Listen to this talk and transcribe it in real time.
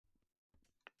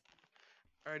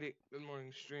Alrighty, good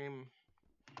morning stream.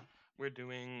 We're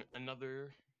doing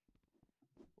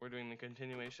the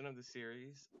continuation of the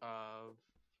series of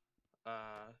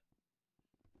uh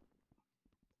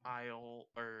Isle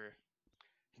or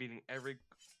beating every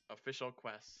official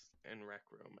quest in Rec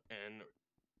Room, and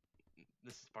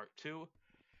this is part 2,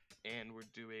 and we're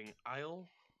doing Isle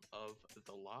of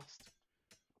the Lost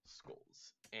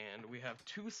Skulls. And we have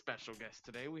two special guests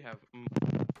today. We have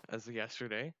as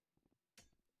yesterday,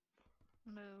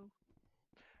 No.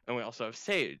 and we also have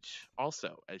Sage,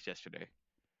 also as yesterday.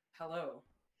 Hello.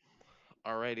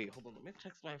 Alrighty, hold on. Let me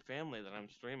text my family that I'm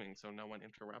streaming so no one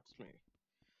interrupts me.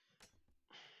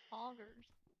 Augers.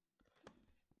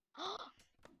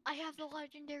 I have the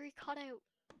legendary cutout.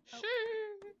 Oh.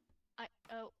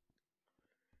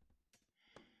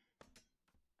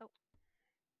 Oh.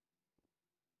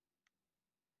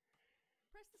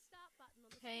 Press the start button on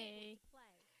the Hey. table to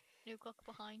play. New cook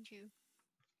behind you.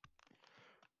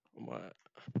 What?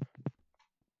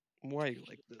 Why are you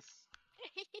like this?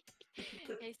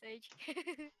 Hey, Sage.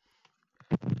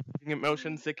 You get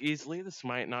motion sick easily. This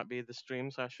might not be the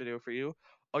stream/video for you.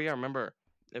 Oh yeah, remember,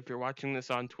 if you're watching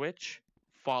this on Twitch,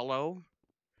 follow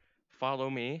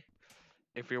me.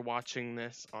 If you're watching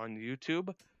this on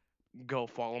YouTube, go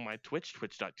follow my Twitch,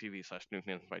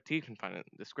 twitch.tv/nukenamebyt. You can find it in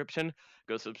the description.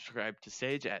 Go subscribe to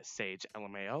Sage at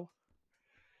SageLMAO.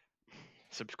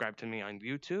 Subscribe to me on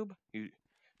YouTube.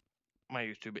 My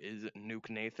YouTube is Nuke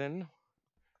Nathan.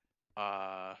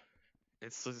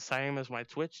 It's the same as my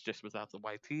Twitch, just without the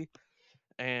YT.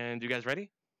 And you guys ready?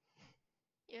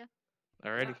 Yeah.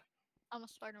 Alrighty. Yeah. I'm a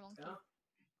spider monkey. Yeah.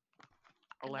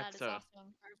 And that is Alexa, also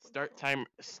incredibly start cool.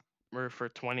 timer for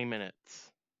 20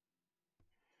 minutes.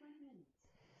 20 minutes.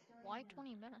 Why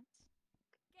 20 minutes?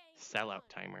 Sellout One.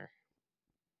 timer.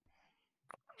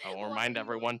 I'll Why remind do you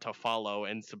everyone to follow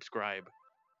and subscribe.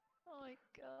 Oh my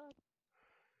god.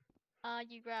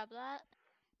 You grab that.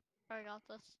 I got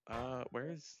this.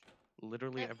 Where's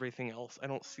literally There. everything else? I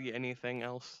don't see anything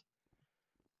else.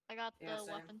 I got Yeah, the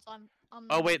same. weapons. I'm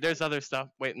Oh the wait, there's fighter- other stuff.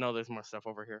 Wait, no, there's more stuff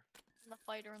over here. I'm the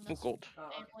fighter in Oh, this gold.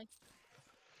 family.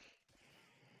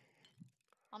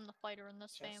 I'm the fighter in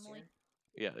this Chest family.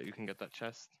 here. Yeah, you can get that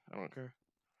chest. I don't care.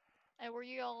 Hey, where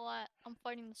you all at? I'm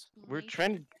fighting this. We're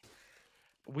trying to.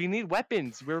 We need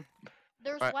weapons. There's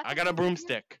Alright, weapons. I got a over here.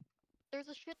 broomstick. There's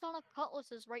a shit ton of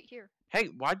cutlasses right here. Hey,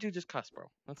 why'd you just cuss,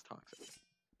 bro? That's toxic.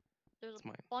 There's It's a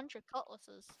mine. bunch of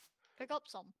cutlasses. Pick up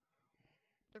some.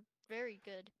 They're very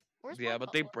good. Where's Yeah, my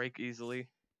but they cutlass? break easily.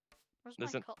 Where's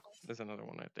There's my an- cutlass? There's another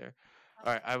one right there.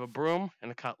 Alright, I have a broom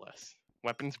and a cutlass.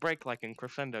 Weapons break like in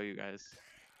Crescendo, you guys.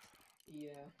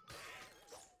 Yeah.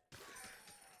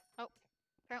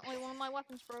 Apparently one of my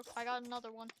weapons broke. I got another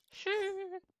one.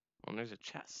 Oh, and there's a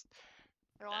chest.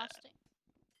 They're lasting.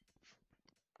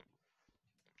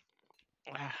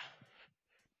 Ah,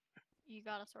 You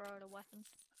gotta throw out a weapon.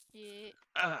 Yeah.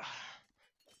 ah.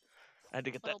 I had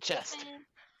to get Little that chest. baby man.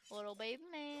 Little baby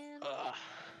man. Ah.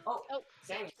 Oh, Oh,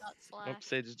 dang. Sage got Oh, slashed.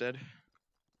 Sage is dead.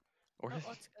 Or Oh, is he?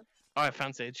 let's go. Oh, I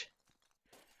found Sage.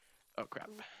 Oh crap.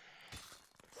 Ooh.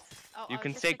 Oh, You I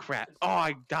can was say just crap. Oh,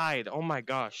 I died. Oh my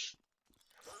gosh.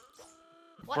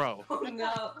 What? Bro, Oh I thought I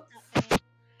no. cut that man.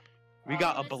 we Oh,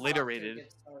 got that's off to a obliterated.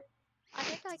 good start. I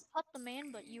think I cut the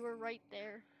man, but you were right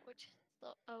there. Which the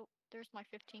oh, there's my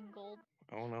 15 gold.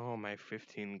 Oh no, my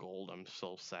 15 gold. I'm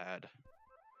so sad.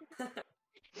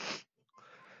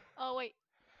 Oh wait,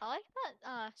 I like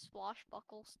that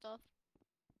swashbuckle stuff.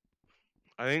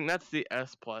 I think that's the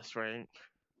S plus rank.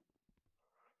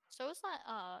 So is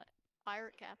that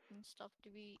pirate captain stuff to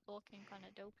be looking kind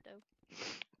of dope though.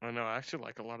 I know, I actually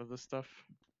like a lot of this stuff.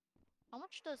 How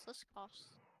much does this cost?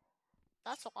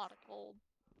 That's a lot of gold.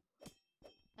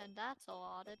 And that's a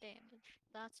lot of damage.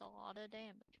 That's a lot of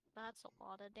damage. That's a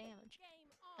lot of damage.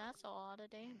 Game on. That's a lot of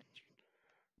damage.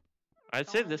 I'd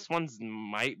say Don't this one's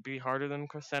might be harder than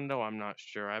Crescendo. I'm not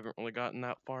sure. I haven't really gotten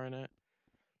that far in it.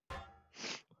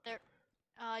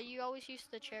 You always use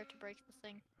the chair to break the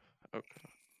thing. Okay.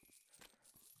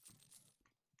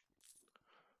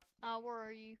 Where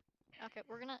are you? Okay,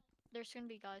 there's gonna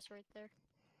be guys right there.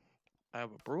 I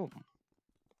have a broom.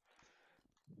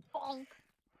 Bonk!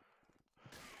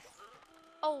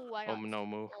 Oh, I got Oh no,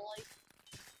 moo. life.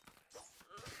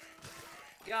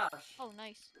 Gosh. Oh,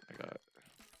 nice. I got it.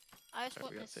 I just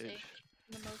Alright, we got witnessed Sage. Sage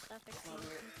in the most epic Oh, thing.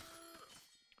 wait.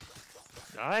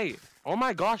 Die! Oh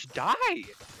my gosh, die!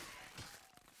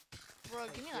 Bro,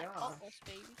 give me that Yeah. cutlass,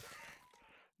 baby.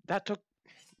 That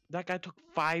guy took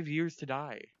 5 years to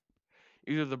die.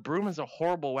 Either the broom is a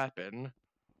horrible weapon,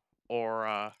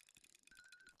 or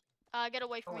Get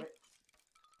away Oh, from me.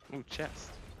 wait. ooh,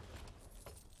 chest.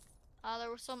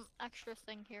 There was some extra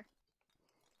thing here.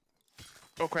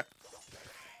 Oh crap.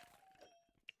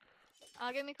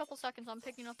 Give me a couple seconds. I'm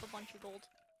picking up a bunch of gold.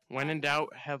 When in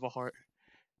doubt, have a heart.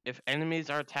 If enemies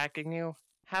are attacking you,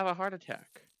 have a heart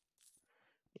attack.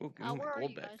 Ooh, give me the Where are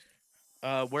gold you back.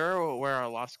 guys? Where our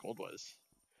lost gold was.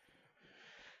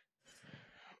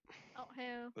 Oh,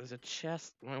 hey. There's a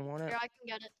chest. I want it. Here, I can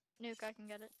get it. Nuke, I can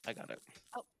get it. I got it.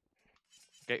 Oh.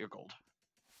 Get your gold.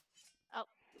 I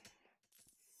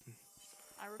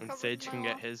And recovered Sage my can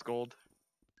get loss. his gold.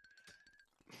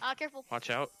 Careful. Watch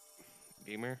out,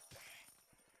 gamer.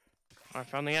 Oh, I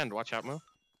found the end. Watch out, Moo.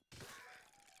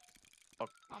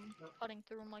 I'm cutting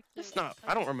through them like It's this. not.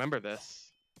 I don't remember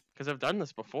this. Because I've done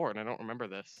this before and I don't remember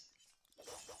this.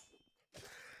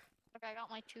 Okay, I got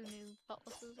my 2 new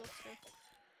cutlasses. Let's go.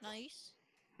 Nice.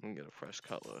 Let me get a fresh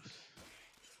cutlass.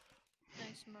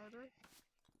 Nice murder.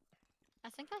 I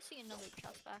think I see another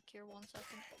chest back here. 1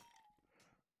 second.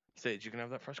 Sage, you can have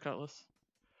that fresh cutlass.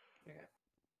 Okay.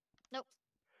 Nope.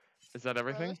 Is that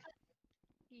everything?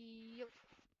 Yep.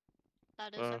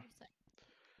 That is Uh, everything.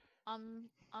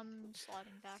 I'm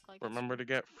sliding back like. Remember to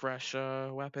get fresh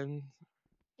weapons.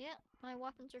 Yeah, my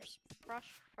weapons are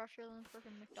fresher than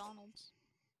freaking McDonald's.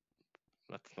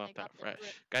 That's They not got that the fresh.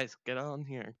 drip. Guys, get on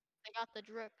here. They got the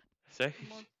drip. Sage.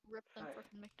 More drip than Hi.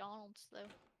 freaking McDonald's though.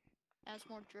 Has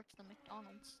more drip than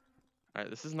McDonald's. Alright,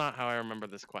 this is not how I remember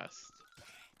this quest.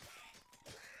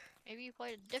 Maybe you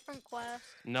played a different quest.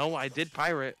 No, I did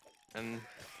pirate. And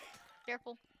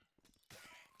Careful.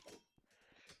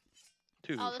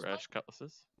 2 Oh, this fresh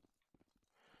cutlasses.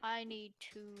 I need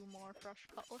 2 more fresh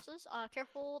cutlasses.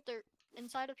 Careful. There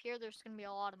inside of here. There's gonna be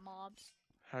a lot of mobs.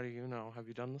 How do you know? Have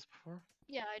you done this before?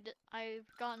 Yeah, I've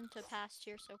gotten to past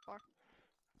here so far.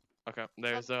 Okay,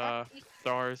 there's back east.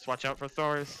 Thors. Watch out for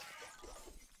Thors.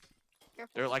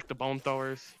 Careful. They're like the bone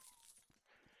Thors.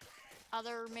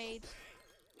 Other maids.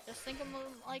 Just think of them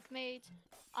like maids.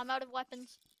 I'm out of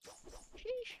weapons.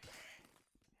 Sheesh.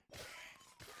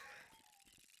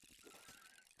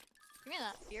 Give me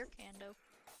that beer can, though.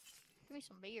 Give me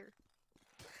some beer.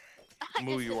 I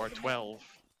Moo, just you hit are the 12.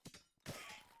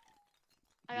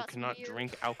 I You got some cannot beer.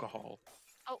 drink alcohol.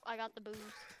 Oh, I got the booze.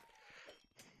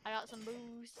 I got some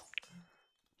booze.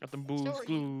 Got the booze Sorry.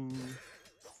 glue.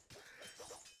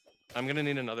 I'm gonna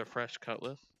need another fresh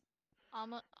cutlass.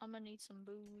 I'm gonna need some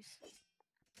booze.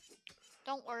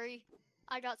 Don't worry.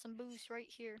 I got some booze right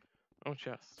here. Oh,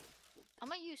 chest. I'm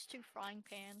gonna use 2 frying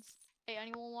pans. Hey,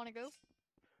 anyone wanna go?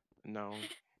 No.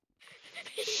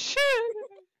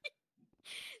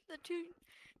 The 2.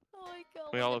 Oh my god.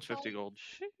 We when all the have 50 Chinese- gold.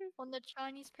 Shit. When the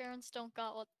Chinese parents don't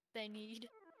got what they need,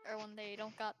 or when they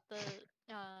don't got the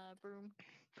broom.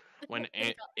 When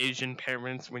They got- Asian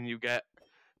parents, when you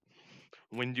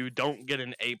don't get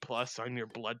an A+ on your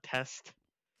blood test.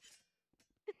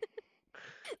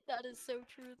 That is so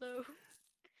true, though.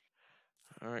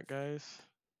 All right, guys.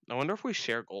 I wonder if we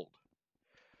share gold.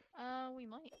 We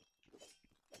might.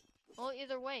 Well,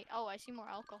 either way. Oh, I see more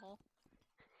alcohol.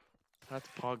 That's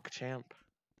PogChamp.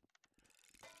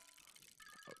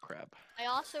 Oh crap. I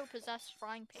also possess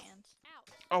frying pans.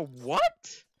 Ouch. Oh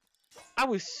what? I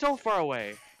was so far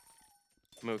away.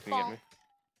 Moo, can you get me?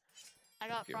 I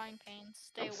got you. frying pans.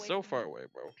 Stay I'm away. so from far me. away,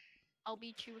 bro. I'll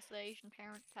beat you with the Asian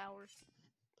parent power.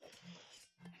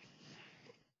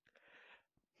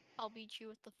 I'll beat you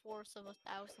with the force of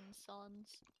 1,000 suns.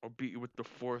 I'll beat you with the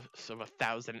force of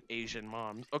 1,000 Asian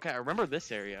moms. Okay, I remember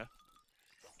this area.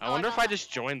 I Oh, I wonder if got I that.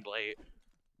 just joined late.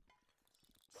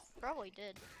 Probably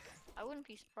did. I wouldn't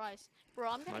be surprised.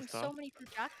 Bro, I'm getting so Myself? many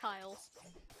projectiles.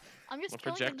 I'm just Well,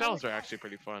 killing projectiles are another guy. actually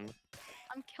pretty fun.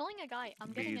 I'm killing a guy.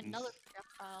 I'm getting Beans. another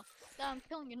projectile. Yeah, I'm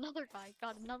killing another guy.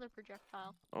 Got another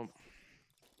projectile. Oh.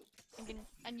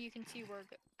 And you can see where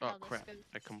Oh how this crap! goes.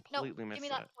 I No, completely give missed me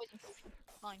that poison potion.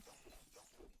 Mine.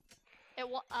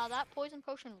 That poison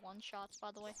potion 1-shots,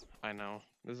 by the way. I know.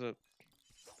 There's a.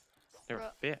 They're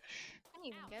Bruh. fish. I didn't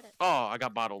even get it. Oh, I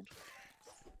got bottled.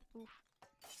 Oof.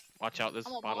 Watch out, this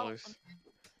I'm a bottle bottlers. some kid.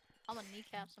 I'm gonna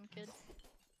kneecap some kid.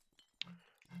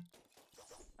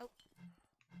 Oh,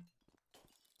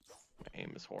 My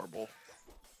aim is horrible.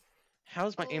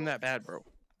 How's my aim Oh. that bad, bro?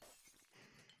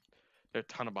 There are a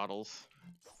ton of bottles.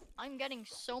 I'm getting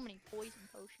so many poison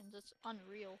potions. It's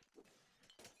unreal.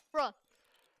 Bruh.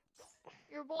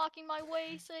 You're blocking my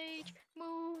way, Sage.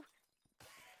 Move.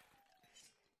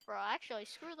 Bruh, actually,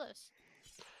 screw this.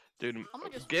 Dude, I'ma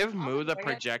just- give I'm Moo gonna the go ahead.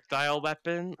 projectile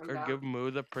weapon, I'm or down. give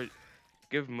Moo the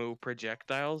give Moo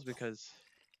projectiles because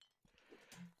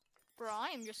Bruh, I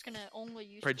am just gonna only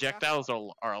use projectiles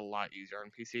are a lot easier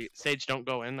on PC. Sage, don't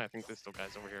go in. I think there's still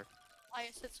guys over here. I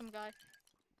just hit some guy.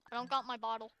 I don't got my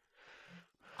bottle.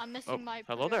 I'm missing Oh, my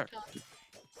hello there. projectile.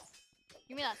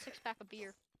 Give me that 6-pack of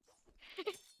beer.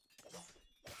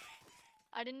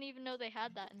 I didn't even know they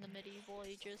had that in the medieval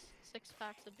ages. 6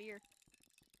 packs of beer.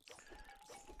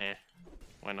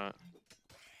 Why not?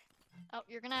 Oh,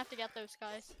 you're gonna have to get those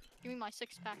guys. Give me my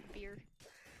 6-pack of beer.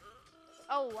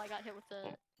 Oh, I got hit with the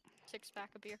 6-pack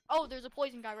of beer. Oh, there's a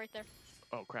poison guy right there.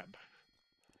 Oh crap.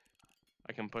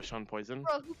 I can push on poison.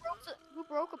 Bro, who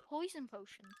broke a poison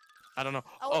potion? I don't know.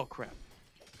 Oh. Oh crap.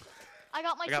 I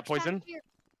got my I got 6-pack poison. of beer.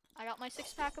 I got my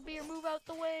 6-pack of beer. Move out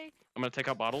the way. I'm gonna take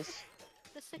out bottles.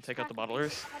 The 6 Take out the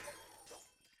bottlers.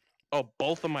 Oh,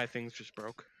 both of my things just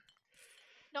broke.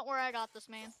 Don't worry, I got this,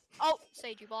 man. Oh,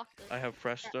 Sage, you blocked it. I have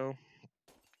fresh though.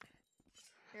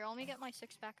 Here, let me get my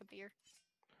 6-pack of beer.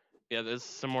 Yeah, there's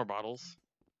some more bottles.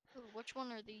 Ooh, which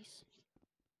one are these?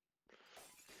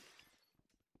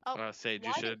 Oh, Sage, you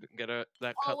why did- should get that oh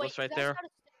wait, cutlass you right guys there. gotta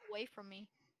stay away from me.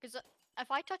 Because if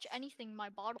I touch anything, my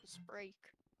bottles break.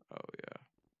 Oh yeah.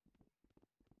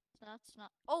 So that's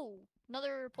not... Oh,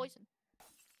 another poison.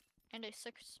 And a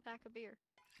 6-pack of beer.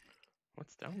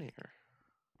 What's down here?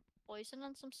 Poison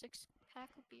and some 6-pack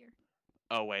of beer.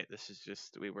 Oh wait, this is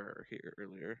just we were here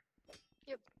earlier.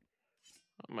 Yep.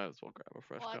 I might as well grab a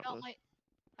fresh Well, cutlass.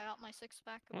 I got my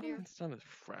 6-pack of Well, beer. it's not a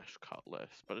fresh cutlass,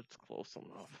 but it's close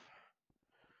enough.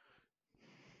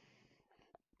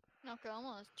 Okay, I'm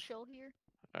gonna chill here.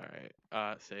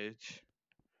 Alright, Sage.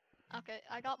 Okay,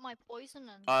 I got my poison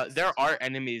and... There are 6-pack,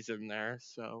 enemies in there,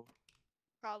 so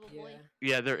probably. Yeah.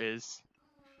 yeah, there is.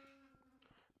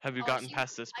 Have you Oh, gotten see,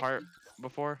 past this I part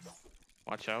before?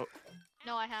 Watch out.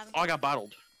 No, I haven't. Oh, I got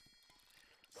bottled.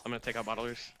 I'm gonna take out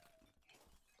bottlers.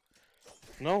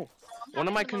 No, I'm one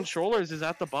of having my the most- controllers is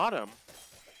at the bottom.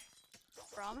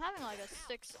 Bro, I'm having like a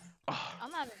 6... Oh,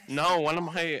 I'm having... no, one of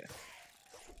my...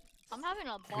 I'm having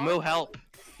a bar Moo, fight. help.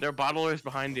 There are bottlers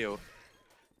behind you.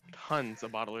 Tons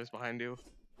of bottlers behind you.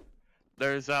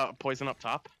 There's poison up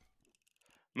top.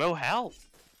 Moo, help.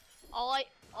 All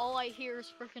I hear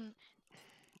is freaking...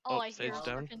 Oh, All I Sage hear is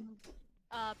down. freaking...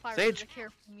 Pirates Sage. of the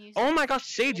Caribbean music. Oh my gosh,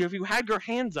 Sage, if you had your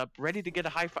hands up, ready to get a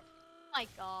high five. My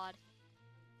god.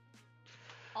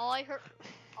 All I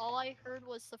heard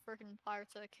was the freaking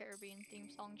Pirates of the Caribbean theme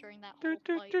song during that whole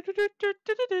fight.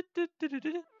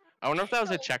 I wonder if that was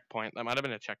a No. checkpoint. That might have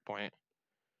been a checkpoint.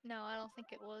 No, I don't think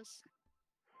it was.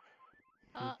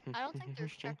 I don't think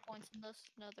there's checkpoints in this.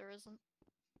 No, there isn't.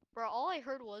 Bro, all I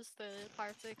heard was the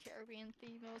Pirates of the Caribbean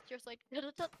theme. It was just like...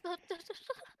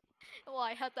 Well,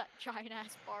 I had that giant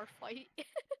ass bar fight.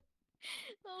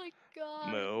 Oh my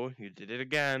god. Moo, you did it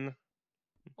again.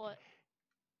 What?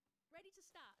 Ready to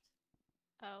start.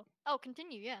 Oh. Oh,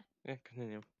 continue, yeah. Yeah,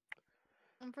 continue.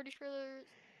 I'm pretty sure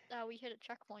we hit a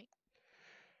checkpoint.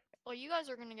 Well, you guys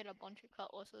are gonna get a bunch of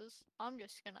cutlasses. I'm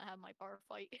just gonna have my bar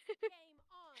fight. Game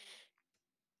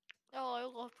on. Oh, I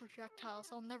love projectiles.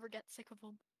 I'll never get sick of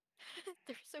them.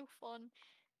 They're so fun.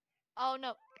 Oh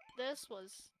no, this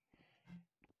was...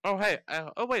 Oh, hey.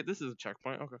 Oh, wait, this is a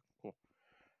checkpoint. Okay, cool.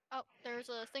 Oh, there's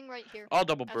a thing right here. I'll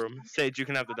double As- broom. Sage, you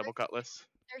can have the double cutlass.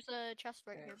 There's a chest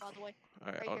right Okay. here, by the way.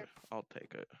 Alright, Right here. I'll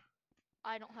take it.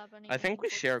 I don't have any. I think we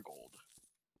wood. share gold.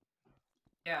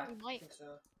 Yeah. We I might. think so.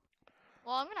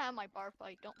 Well, I'm gonna have my bar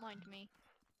fight. Don't mind me.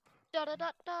 Da da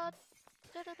da da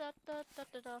da da da da da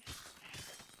da da.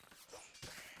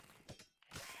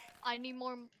 I need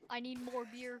more. I need more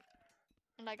beer,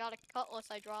 and I got a cutlass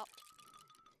I dropped.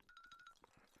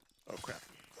 Oh, crap.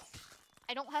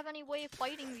 I don't have any way of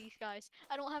fighting these guys.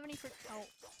 I don't have any. Oh,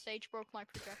 Sage broke my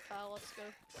projectile. Let's go.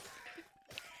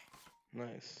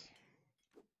 Nice.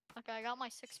 Okay, I got my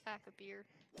 6-pack of beer,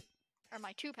 or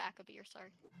my 2-pack of beer. Sorry.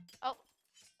 Oh,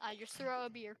 I just threw out a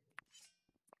beer.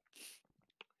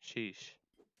 Sheesh.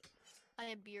 I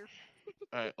have beer.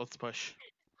 Alright, let's push.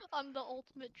 I'm the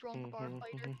ultimate drunk bar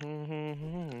fighter.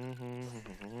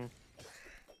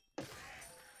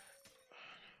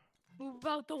 Move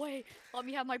out the way. Let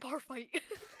me have my bar fight.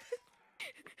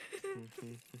 I'm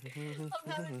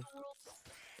having the world.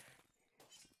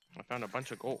 I found a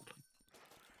bunch of gold.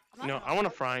 I'm No, having I want a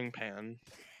bar- frying pan.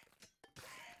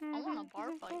 I want a bar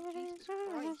fight. Jesus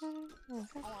Christ. I want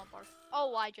a bar.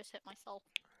 Oh, I just hit myself.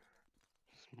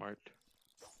 Smart.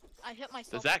 I hit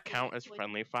myself. Does that with count as poison.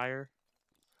 friendly fire?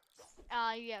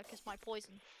 Yeah, cause my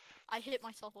poison. I hit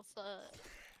myself with the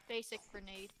basic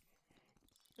grenade.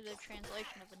 The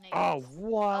translation of a nade. Oh,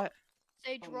 what?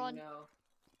 Sage, Oh, run. no.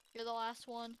 You're the last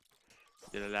one.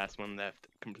 You're the last one left.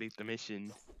 Complete the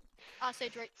mission.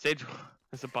 Sage, right. Sage,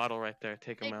 there's a bottle right there.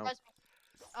 Take him Sage, out. res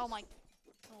me. Oh my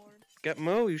lord. Get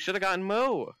Moo. You should have gotten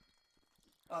Moo.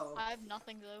 Oh. I have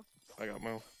nothing though. I got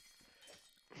Moo.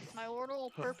 My ordinal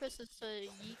purpose is to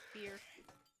yeet beer.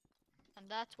 And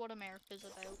that's what America's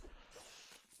about.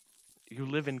 You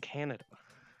live in Canada.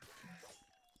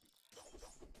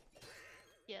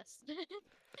 Yes.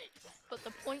 But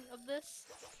the point of this,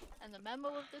 and the memo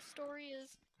of this story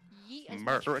is, yeet as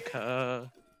much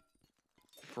America.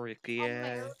 Freaky yeah.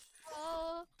 America,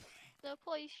 the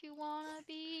place you wanna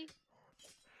be.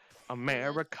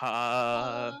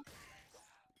 America.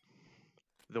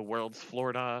 The world's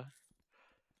Florida.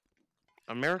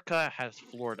 America has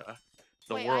Florida.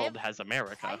 The Wait, world has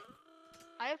America.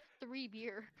 I have 3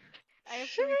 beer. I have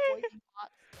Shit. 3 poison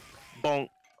pots. Bonk.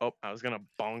 Oh, I was gonna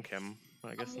bonk him.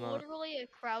 I guess I'm not. literally a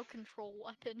crowd control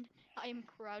weapon. I am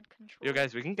crowd control. Yo,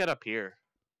 guys, we can get up here.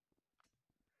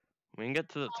 We can get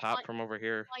to the top my- from over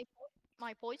here.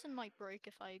 My poison might break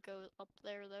if I go up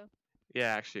there, though.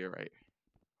 Yeah, actually, you're right.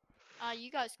 You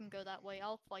guys can go that way.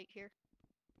 I'll fight here.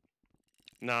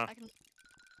 Nah.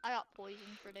 I got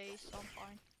poison for days, so I'm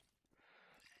fine.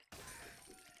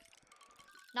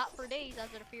 Not for days, as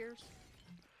it appears.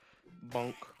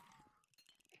 Bonk.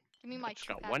 Give me my Just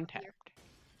got 2-pack one of beer. tapped.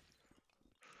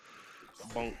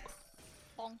 Bonk.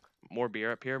 Bonk. More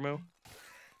beer up here, Moo?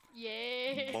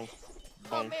 Yeah. Bonk.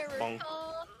 Bonk. America. Bonk.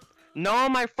 No,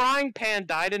 my frying pan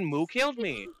died and Moo killed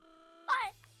me.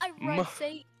 I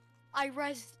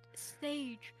rezzed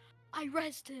Sage. I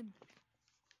rezzed him.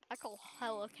 I call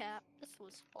hella cap. This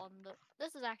was fun though.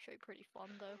 This is actually pretty fun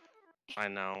though. I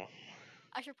know.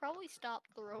 I should probably stop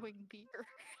throwing beer.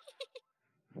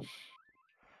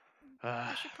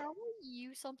 I should probably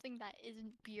use something that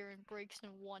isn't beer and breaks in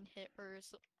 1 hit, or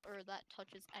that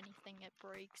touches anything it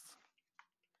breaks.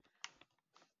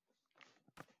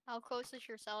 How close is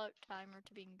your sellout timer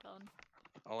to being done?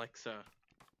 Alexa,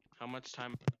 how much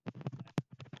time?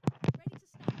 Ready to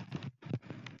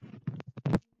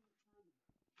start.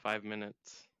 5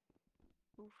 minutes.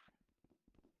 Oof.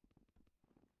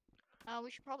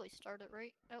 We should probably start it,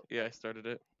 right? Oh, Yeah, I started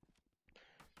it.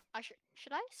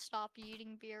 should I stop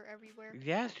eating beer everywhere?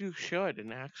 Yes, you should,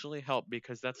 and actually help,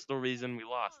 because that's the reason we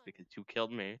lost, because you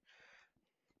killed me.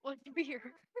 What beer?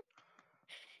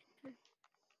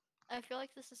 I feel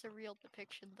like this is a real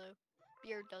depiction, though.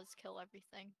 Beer does kill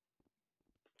everything.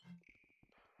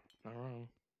 Not wrong.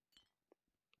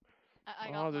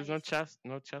 I got Oh, there's my,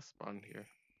 no chest spawn here.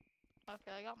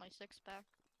 Okay, I got my 6-pack.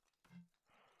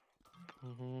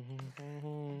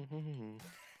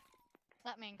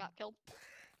 That man got killed.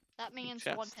 That man's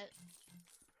Chest. 1 hit.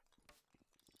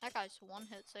 That guy's 1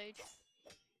 hit, Sage.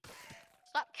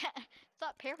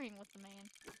 Stop parrying with the man.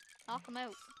 Knock him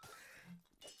out.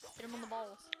 Hit him on the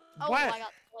balls. Oh, What? I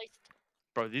got sliced.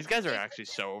 Bro, these guys are actually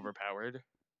so overpowered.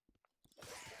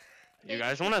 You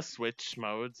guys want to switch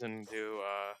modes and do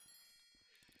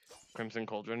Crimson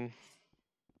Cauldron?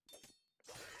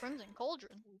 Crimson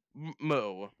Cauldron.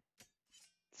 Mo.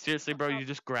 Seriously, bro, What's you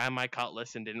just grabbed my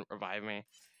cutlass and didn't revive me.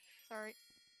 Sorry.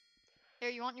 Here,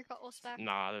 you want your cutlass back?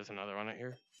 Nah, there's another one right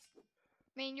here.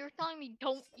 Man, you're telling me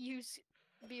don't use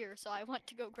beer, so I went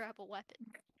to go grab a weapon.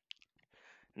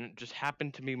 And it just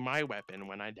happened to be my weapon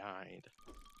when I died.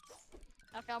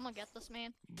 Okay, I'm gonna get this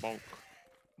man. Bonk.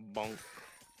 Bonk.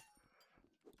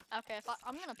 Okay,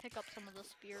 I'm gonna pick up some of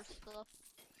this beer stuff.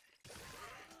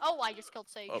 Oh, I just killed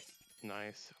Sage. Oh.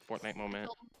 Nice. Fortnite moment.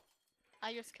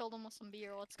 I just killed him with some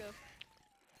beer. Let's go.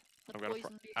 The I've got a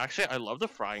poison beer. Actually, I love the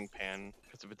frying pan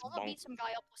because of its I'm gonna bonk. beat some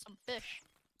guy up with some fish.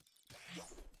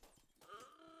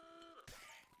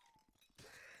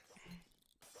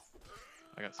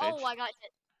 I got Sage. Oh, I got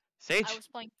hit. Sage.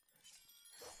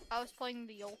 I was playing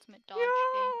the ultimate dodge game.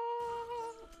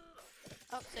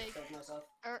 Oh, Sage. Killed myself.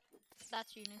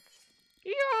 That's you, Nuke.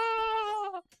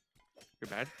 Yeah. You're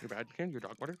bad. You're bad. Ken. You're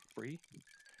dog water. Free.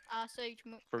 Sage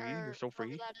move. Free? You're so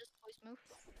free. That is, please move.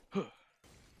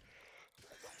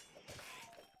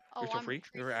 You're so I'm free.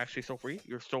 retreating. You're actually so free.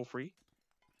 You're so free.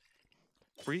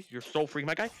 Free. You're so free,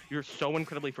 my guy. You're so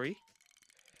incredibly free.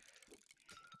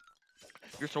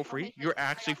 You're so free. make it You're fire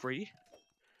actually up. free.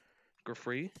 You're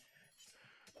free.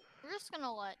 We're just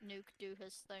gonna let Nuke do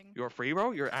his thing. You're free,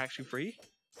 bro. You're actually free.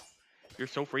 You're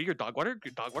so free. You're dog water.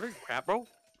 You're dog water. You're crap, bro.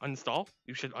 Uninstall.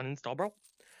 You should uninstall, bro.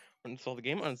 Uninstall the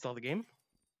game. Uninstall the game.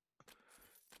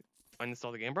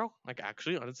 Uninstall the game, bro. Like,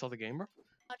 actually, uninstall the game, bro.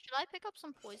 Should I pick up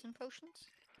some poison potions?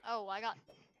 Oh, I got.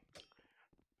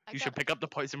 You should pick up the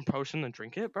poison potion and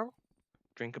drink it, bro.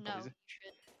 Drink a No, poison.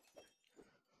 shit.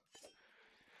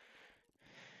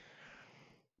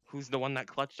 Who's the one that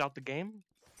clutched out the game?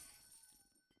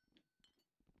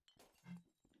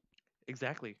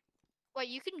 Exactly. Wait,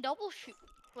 you can double shoot.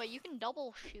 Wait, you can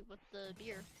double shoot with the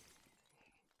beer.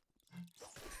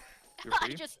 You're I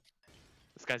free? just.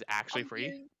 This guy's actually I'm free.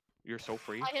 being- You're so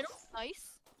free. I hit him.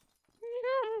 Nice.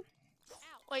 Ow.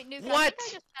 Wait, Nuke. I What? think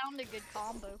I just found a good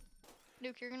combo.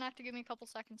 Nuke, you're gonna have to give me a couple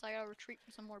seconds. I gotta retreat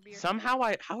for some more beer. Somehow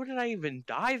how did I even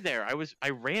die there? I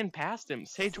ran past him.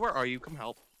 Sage, where are you? Come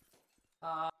help.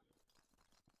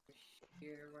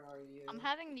 Here, where are you? I'm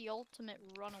having the ultimate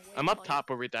runaway. I'm up fight. top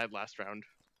where we died last round.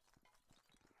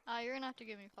 You're gonna have to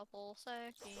give me a couple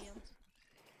seconds.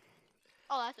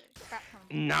 Oh, that's a crap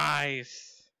ton.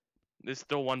 Nice. There's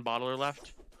still one bottler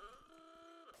left.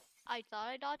 I thought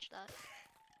I dodged that.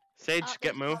 Sage, get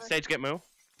there's Moo. another. Sage, get Moo.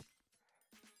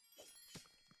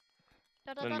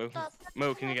 Then Moo.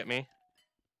 Moo, can you get me?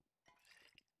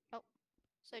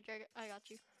 Sage, I got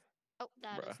you. Oh,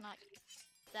 that is Bruh. not.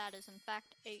 That is in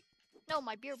fact a. No,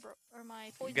 my beer broke or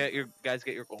my poison. Get your broke. guys,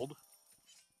 get your gold.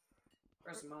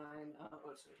 Where's mine?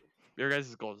 What's it? Your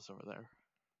guys' gold is over there.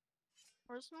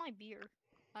 Where's my beer?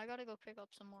 I gotta go pick up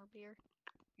some more beer.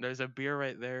 There's a beer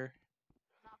right there.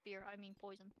 Not beer, I mean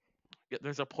poison. Yeah,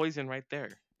 there's a poison right there.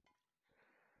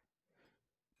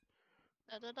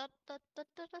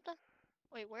 Da-da-da-da-da-da-da.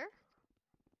 Wait, where?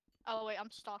 Oh wait,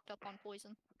 I'm stocked up on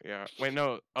poison. Yeah. Wait,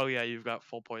 no. Oh yeah, you've got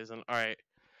full poison. All right.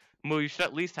 Moo, you should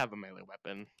at least have a melee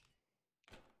weapon.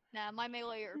 Nah, my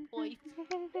melee are plates.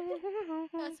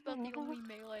 That's about the only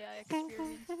melee I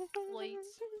experience.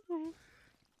 Plates.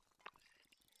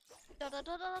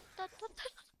 Da-da-da-da-da-da-da.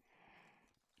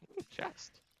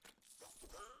 Chest.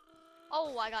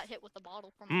 Oh, I got hit with the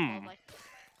bottle from above.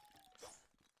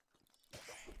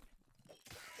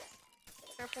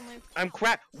 Careful, Nuke. I'm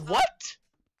crap. What?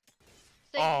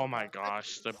 Sage, Oh my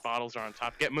gosh, the bottles are on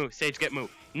top. Get Moo. Sage, get Moo.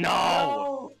 No!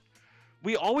 No!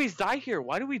 We always die here.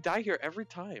 Why do we die here every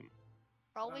time?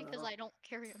 Probably because I don't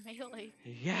carry a melee.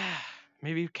 Yeah.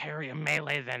 Maybe carry a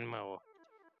melee then, Moo.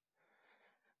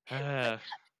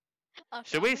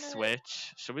 Should we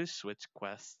switch? Should we switch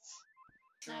quests?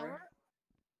 No, Sure.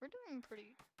 we're doing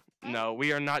pretty. No,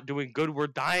 we are not doing good. We're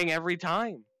dying every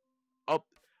time. Oh,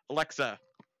 Alexa,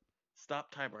 stop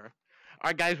timer.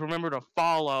 Alright, guys, remember to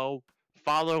follow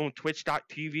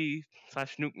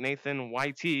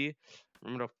twitch.tv/NukeNathanYT.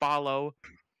 Remember to follow.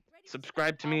 Ready to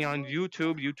Subscribe to me on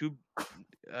YouTube.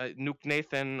 Nuke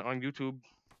Nathan on YouTube.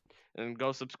 And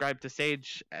go subscribe to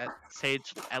Sage at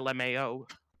Sage LMAO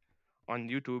on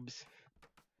YouTube's.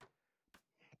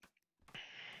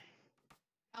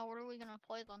 What are we gonna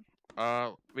play then?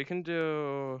 We can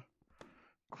do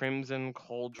Crimson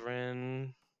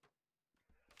Cauldron.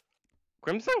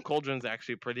 Crimson Cauldron's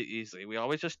actually pretty easy. We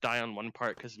always just die on one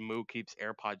part because Moo keeps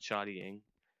AirPod shottying.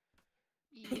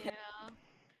 Yeah.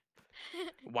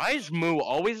 Why is Moo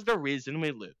always the reason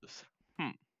we lose?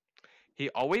 He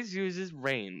always uses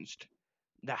ranged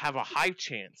that have a high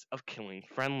chance of killing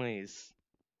friendlies.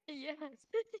 Yes.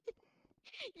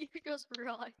 You just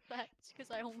realized that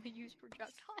because I only use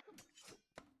projectile.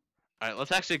 Alright,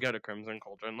 let's actually go to Crimson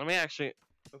Cauldron.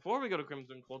 Before we go to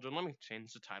Crimson Cauldron, let me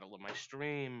change the title of my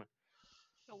stream.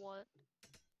 So what?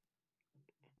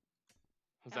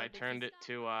 Because Oh, I did you turned it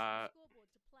to, scoreboard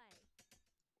to play.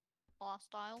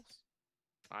 Lost Isles?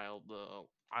 Isle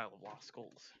of Lost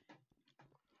Skulls.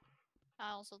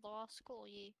 Isles of the Lost Skull,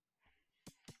 yeah.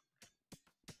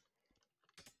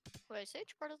 Wait,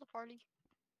 Sage part of the party?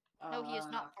 No, he is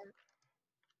not part.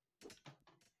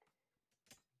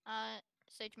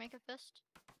 Sage, make a fist.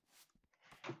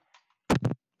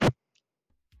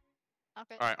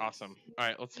 Okay. Alright, awesome.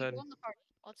 Alright, let's You head. won the party.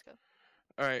 Let's go.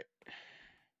 Alright.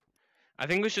 I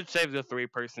think we should save the 3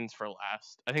 persons for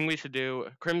last. I think we should do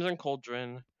Crimson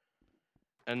Cauldron,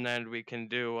 and then we can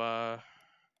do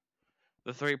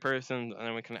the 3 persons, and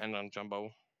then we can end on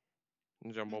Jumbo.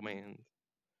 Jumbo Man.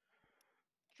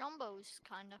 Jumbo's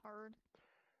kinda hard.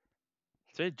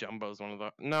 Say Jumbo's one of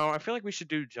the. No, I feel like we should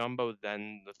do Jumbo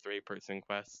then the 3-person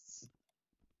quests.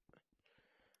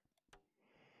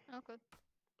 Okay.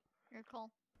 Your call.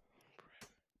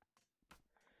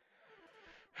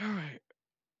 Alright.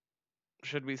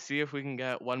 Should we see if we can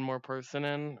get one more person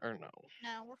in, or no?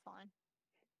 Nah, we're fine.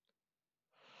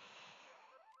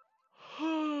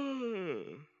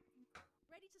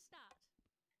 Ready to start.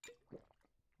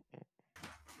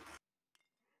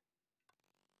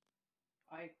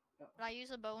 Would I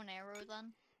use a bow and arrow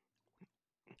then?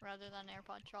 Rather than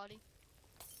AirPod Shoddy?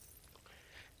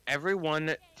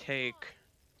 Everyone take.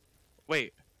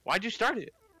 Wait, why'd you start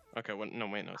it? Okay, no,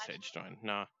 wait, no, Sage joined.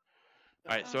 Nah.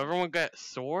 Alright, so everyone get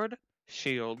sword,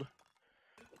 shield,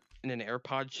 and an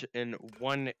AirPod, and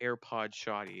 1 AirPod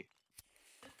Shoddy.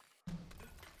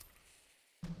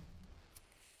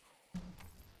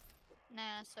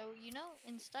 Nah, so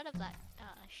instead of that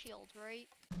shield, right?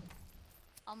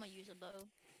 I'm gonna use a bow.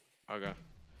 Okay.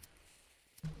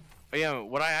 But yeah,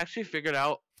 what I actually figured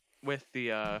out with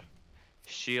the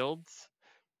shields,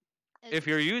 if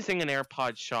you're using an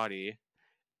AirPod Shoddy,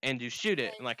 and you shoot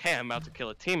it, and like, hey, I'm about to kill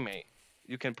a teammate,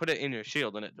 you can put it in your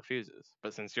shield and it diffuses.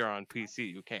 But since you're on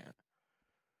PC, you can't.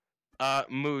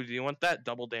 Moo, do you want that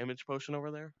double damage potion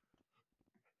over there?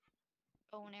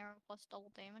 Bow and arrow plus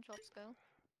double damage. Let's go.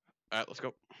 Alright, let's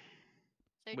go.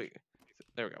 Sage, Wait,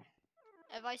 there we go.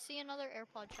 if I see another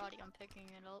AirPod shoddy, I'm picking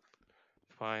it up.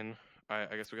 Fine. Alright,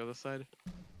 I guess we go this side.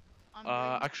 I'm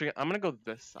ready. Actually, I'm gonna go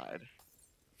this side.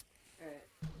 Alright.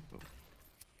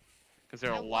 Because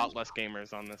there are I a lot want- less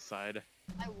gamers on this side.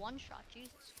 I one shot.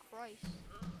 Jesus Christ.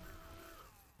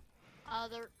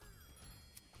 There.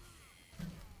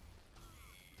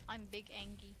 I'm Big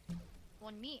Angie.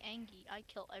 When me Angie, I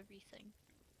kill everything.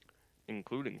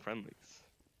 Including friendlies.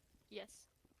 Yes.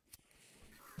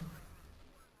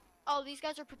 Oh, these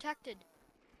guys are protected.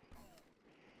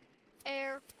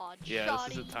 AirPod Yeah,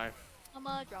 shoddy. this is a time.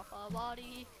 I'ma drop a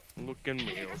body. Looking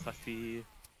real sassy.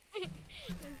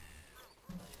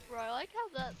 Bro, I like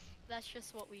how that's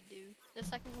just what we do. The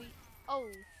second we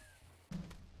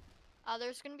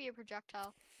there's gonna be a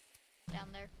projectile down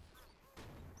there.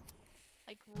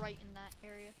 Like right in that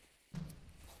area.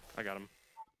 I got him.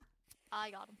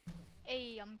 I got him.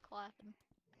 Hey, I'm clapping.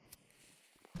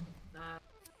 Nah.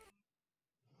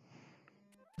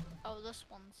 Oh, this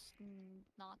one's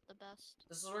not the best.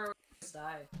 This is where we just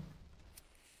die.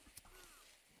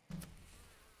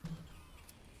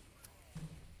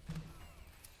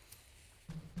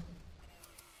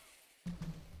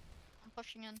 I'm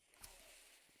pushing in.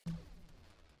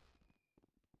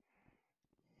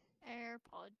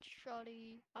 AirPod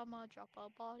shoddy. I'ma drop a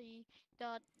body.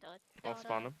 Da da da. I'll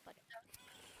spawn him.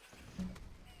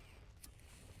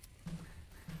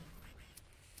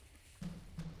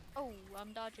 Oh,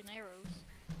 I'm dodging arrows.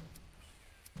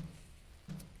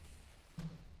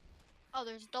 Oh,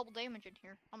 there's double damage in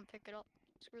here. I'm gonna pick it up.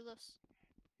 Screw this.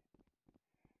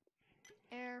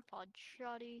 AirPod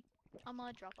shoddy.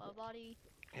 I'ma drop a body.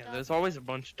 Yeah, there's always a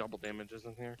bunch of double damages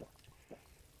in here.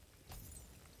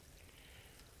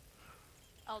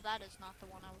 Oh, that is not the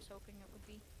one I was hoping it would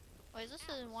be. Wait, is this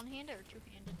a one-handed or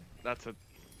two-handed? That's a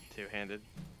two-handed.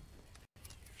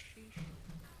 Sheesh.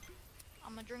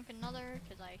 I'm gonna drink another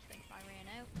because I think I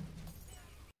ran out.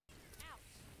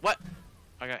 What?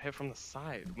 I got hit from the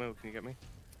side. Moo, can you get me?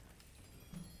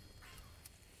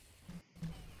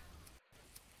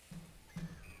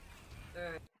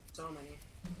 So many.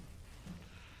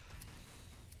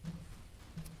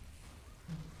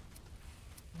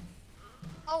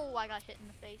 Oh, I got hit in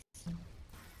the face.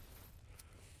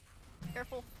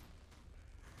 Careful.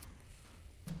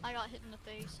 I got hit in the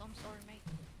face. I'm sorry, mate.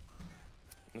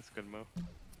 That's good, Moo.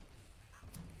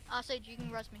 Sage, you can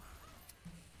res me.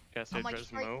 Yeah, Sage like res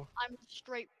straight- Moo. I'm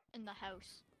straight in the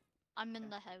house. I'm in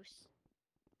the house.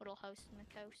 Little house in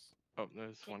the house. Oh,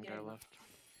 there's one get guy him. left.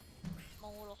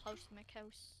 Small little house in the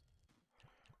house.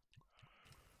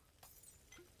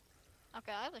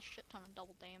 Okay, I have a shit ton of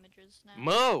double damages now.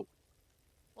 Moo!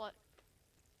 What?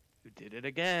 You did it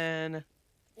again.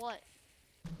 What?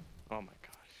 Oh my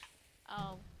gosh.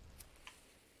 Oh.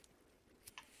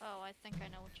 Oh, I think I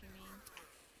know what you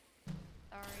mean.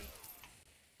 Sorry.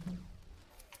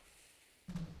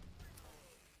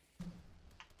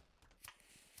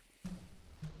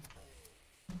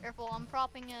 Careful, I'm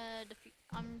propping a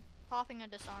I'm popping a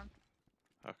disarm.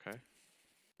 Okay.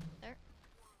 There.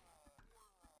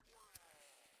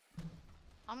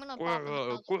 I'm gonna pop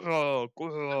another. Go, I'm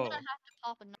gonna have to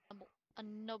pop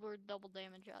another double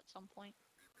damage at some point.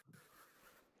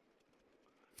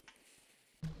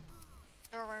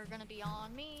 They're gonna be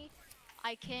on me.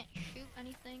 I can't shoot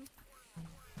anything.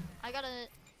 I gotta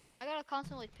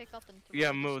constantly pick up and throw. Yeah,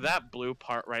 this. Moo, that blue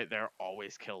part right there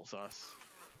always kills us.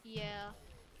 Yeah.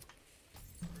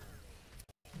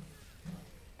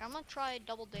 I'm gonna try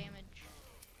double damage.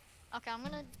 Okay, I'm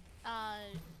gonna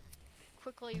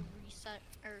quickly reset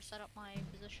or set up my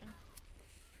position.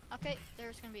 Okay,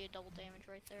 there's gonna be a double damage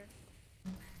right there.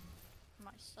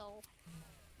 Myself.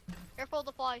 Careful of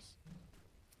the flies.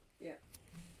 Yeah.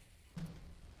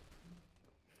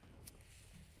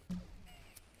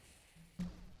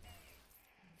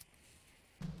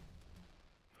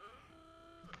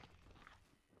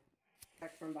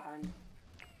 Back from behind.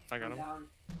 I got I'm him. down.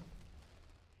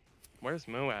 Where's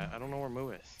Moo at? I don't know where Moo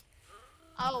is.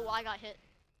 Oh, I got hit.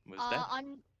 Moo's dead?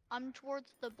 I'm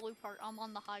towards the blue part. I'm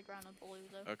on the high ground of blue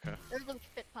though. Okay. There's a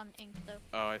fit pun ink though.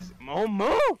 Oh, I see. Oh,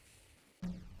 Moo!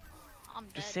 I'm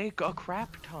dead. Just say a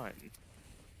crap ton.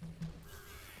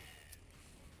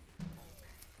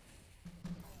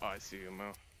 Oh, I see you,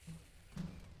 Moo.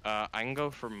 I can go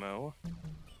for Moo.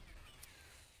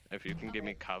 If you can give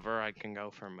me cover, I can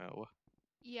go for Moo.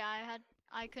 Yeah,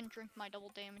 I couldn't drink my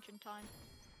double damage in time.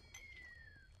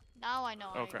 Now I know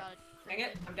Okay. I gotta. Dang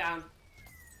it, I'm down.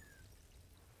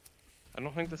 I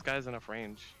don't think this guy has enough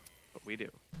range, but we do.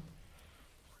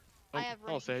 Oh, I have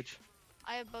hello, range. Sage.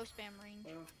 I have bow spam range.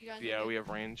 Oh. You guys. Yeah, we have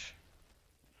range.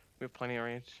 We have plenty of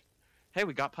range. Hey,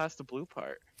 we got past the blue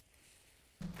part.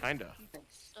 Kinda.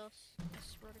 Stuff. I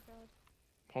swear to God.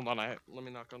 Hold on, let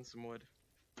me knock on some wood.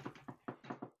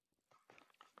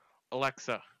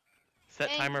 Alexa, set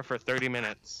Hey. timer for 30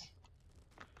 minutes.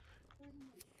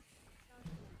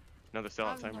 No, they're still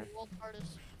I'm at having timer. the world's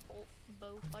hardest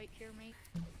bow fight here, mate.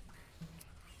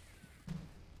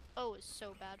 Bow is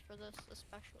so bad for this,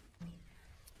 especially.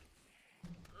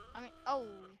 I mean, oh,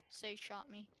 Sage shot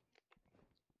me.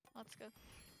 Let's go.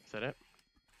 Is that it?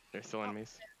 They're still Oh,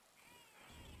 enemies.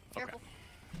 Okay. Careful.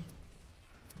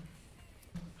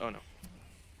 Oh no.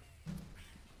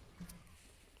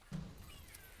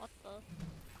 What the?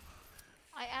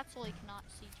 I absolutely cannot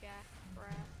see Jack,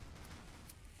 brat.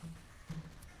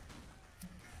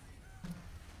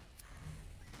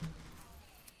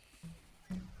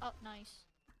 Oh, nice.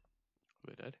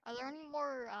 We dead? Are there any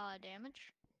more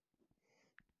damage?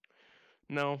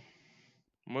 No.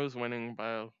 Mo's winning by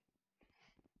a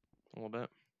little bit.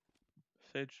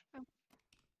 Sage. Oh.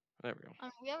 There we go.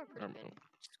 We have a pretty Um, good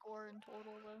score in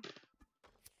total,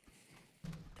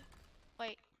 though.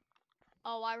 Wait.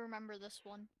 Oh, I remember this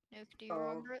one. Nuke, do you Oh.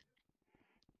 remember it?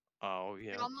 Oh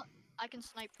yeah. I can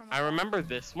snipe from I above. remember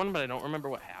this one, but I don't remember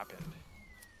what happened.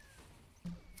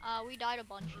 We died a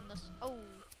bunch in this. Oh.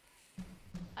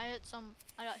 I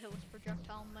got hit with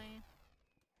projectile man.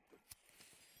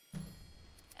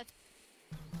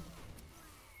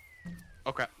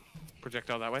 Okay.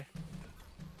 Projectile that way.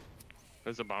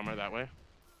 There's a bomber that way.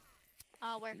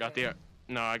 Where? Got the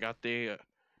no, I got the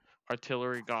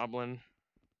artillery goblin.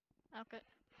 Okay.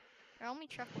 Here, let me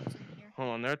check what's in here. Hold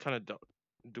on, there are a ton of double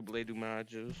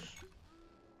damages.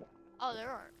 Oh, there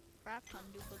are crap ton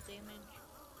duple damage.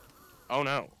 Oh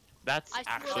no, that's I see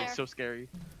actually where. so scary.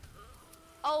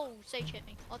 Oh, Sage hit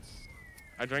me. Let's.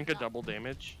 I drank a No. double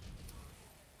damage.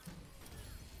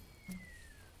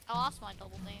 I lost my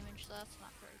double damage, so that's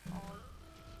not very far.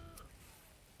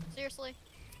 Seriously.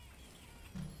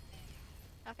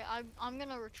 Okay, I'm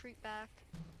gonna retreat back,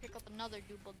 pick up another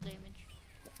double damage.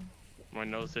 My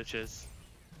nose itches.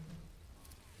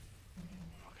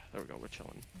 Okay, there we go. We're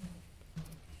chilling.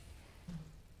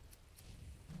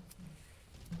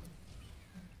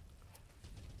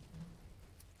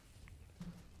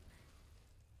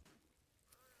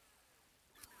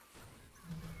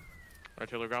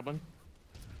 Artillery goblin.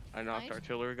 I knocked Nice.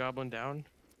 artillery goblin down.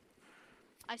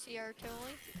 I see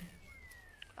artillery.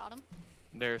 Got him.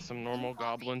 There's some normal Copy.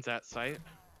 goblins at site.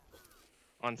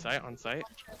 On site, on site.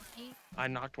 Bunch of heat. I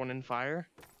knocked one in fire,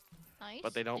 Nice.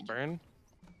 but they don't Did you- burn.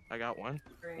 I got one.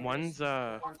 Green One's is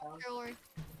uh one down. Artillery.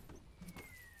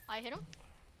 I hit him.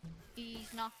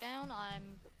 He's knocked down.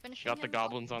 I'm finishing got the him off.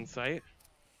 goblins on site.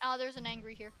 There's an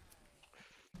angry here.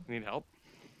 Need help?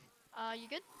 You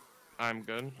good? I'm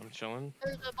good. I'm chilling.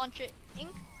 There's a bunch of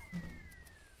ink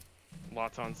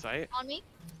Lots on site. on me.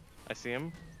 I see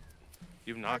him.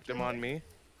 You've knocked him on me.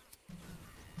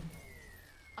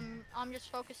 I'm just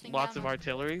focusing. Lots down of on-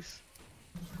 artilleries.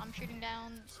 I'm shooting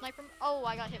down sniper. Oh,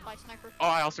 I got hit by sniper. Oh,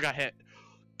 I also got hit.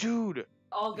 Dude,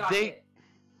 All got They- hit.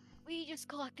 We just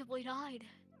collectively died.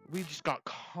 we just got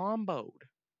comboed.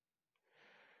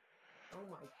 Oh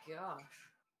my gosh.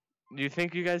 Do you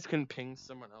think you guys can ping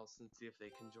someone else and see if they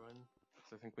can join?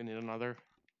 'Cause I think we need another.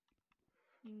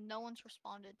 No one's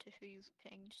responded to who you've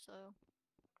pinged, so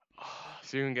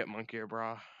So you can get monkey or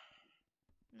bra.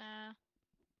 nah.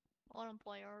 Let him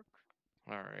play Ark.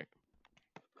 Alright.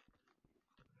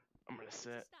 I'm gonna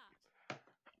sit. Start.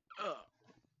 Ugh.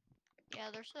 Yeah,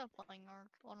 they're still playing Ark.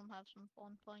 Let them have some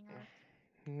fun playing Ark.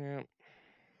 Yeah.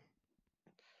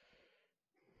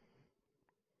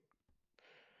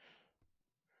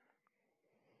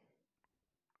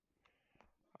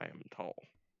 I am tall.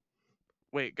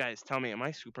 Wait, guys, tell me, am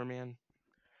I Superman?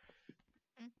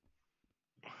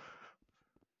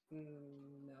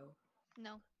 No.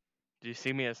 No. Do you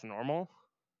see me as normal?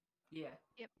 Yeah.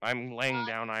 I'm laying Uh,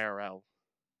 down IRL.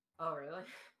 Oh really?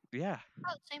 Yeah,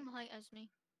 Oh, same height as me.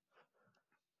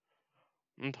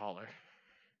 I'm taller.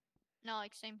 No,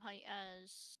 like same height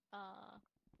as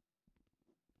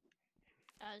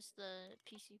the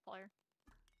PC player.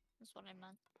 That's what I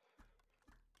meant.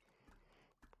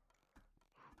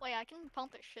 Wait, I can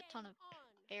pump a shit ton of On.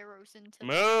 arrows into the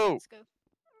Moo! Let's go.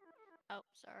 Oh,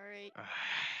 sorry.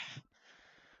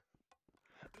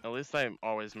 At least I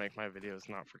always make my videos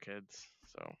not for kids,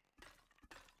 so.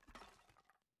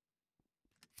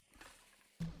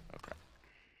 Okay.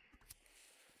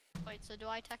 Wait, so do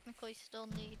I technically still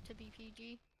need to be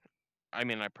PG? I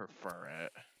mean, I prefer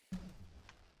it.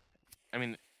 I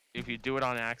mean, if you do it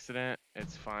on accident,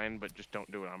 it's fine, but just don't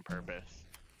do it on purpose.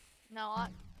 No,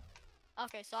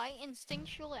 okay, so I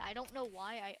instinctually, I don't know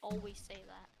why, I always say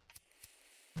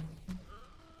that.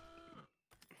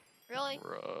 Really?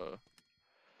 Bruh.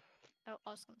 Oh, I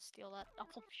was gonna steal that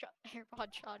double shot AirPod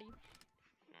shoddy.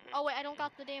 Oh wait, I don't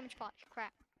got the damage pot.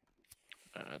 Crap.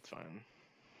 That's fine.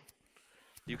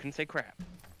 You can say crap.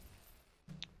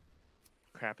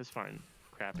 Crap is fine.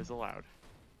 Crap is allowed.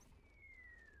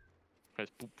 Press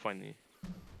boop funny.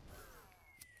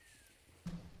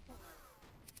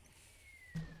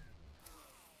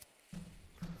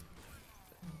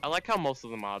 I like how most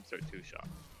of the mobs are 2-shot.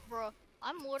 Bruh,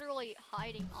 I'm literally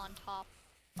hiding on top.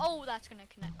 Oh, that's gonna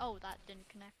connect. Oh, that didn't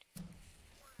connect.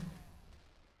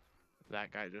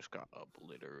 That guy just got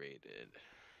obliterated.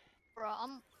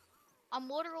 Bruh, I'm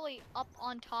literally up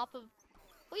on top of.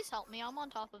 Please help me. I'm on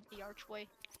top of the archway.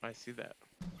 I see that.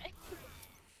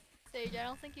 Sage, I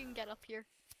don't think you can get up here.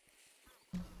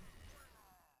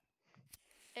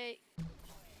 Hey.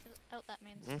 Oh, that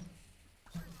man's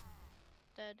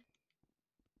dead.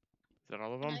 Is that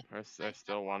all of Can them? Or is there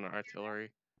still one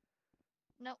artillery?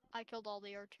 No, I killed all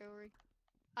the artillery.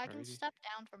 I can Alrighty. step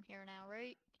down from here now,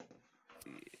 right?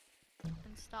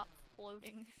 And stop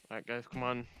floating. Alright guys, come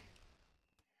on.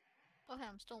 Okay,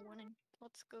 I'm still winning.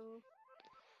 Let's go.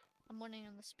 I'm winning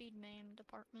in the speed main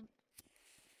department.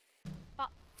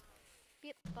 Bop.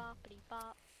 Beep boppity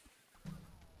bop.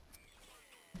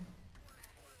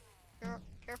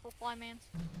 Careful, flymans.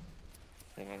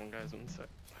 Hold on guys, 1 sec.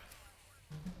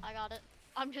 I got it.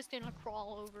 I'm just gonna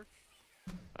crawl over.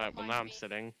 Alright, well Mind now I'm me.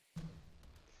 sitting.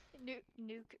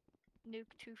 Nuke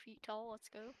 2 feet tall. Let's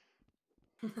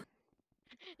go.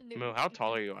 Moo, how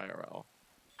tall are you IRL?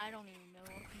 I don't even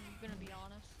know. I'm gonna be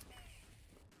honest.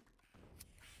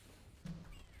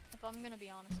 If I'm gonna be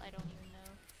honest, I don't even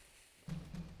know.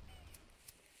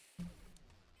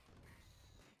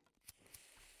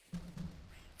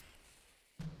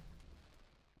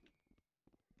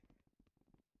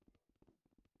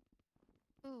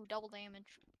 Ooh, double damage.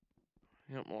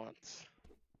 Yep, lots.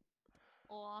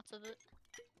 Lots of it.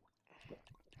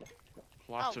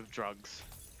 Lots Oh. of drugs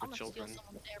for I'm gonna children. steal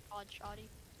someone's AirPod shoddy.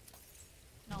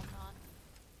 No, I'm not.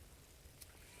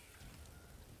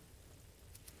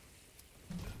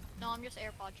 No, I'm just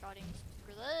AirPod shodding.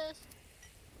 Screw this.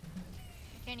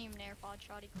 I can't even AirPod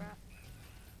shoddy crap.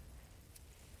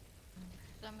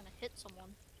 'Cause I'm gonna hit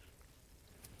someone.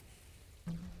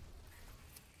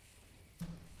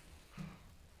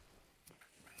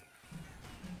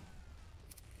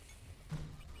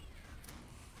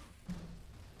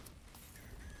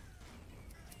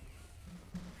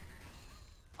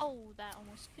 Oh, that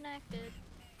almost connected.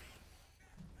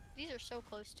 These are so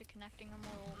close to connecting, I'm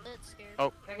a little bit scared.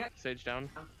 Oh, Okay. Sage down.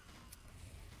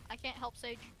 I can't help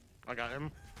Sage. I got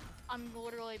him. I'm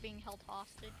literally being held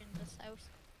hostage in this house.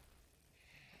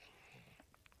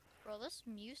 Bro, this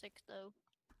music though.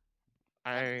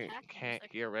 I attack can't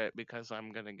music. hear it because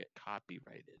I'm gonna get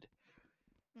copyrighted.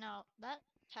 No, that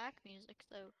attack music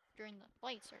though during the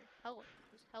fights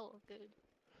is hella good.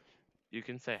 You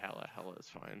can say hella. Hella is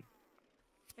fine.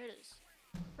 It is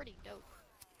pretty dope.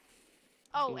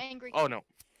 Oh, Ooh. angry. Oh no.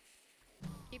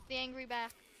 Keep the angry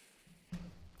back.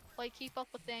 Like, keep up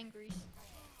with the angries.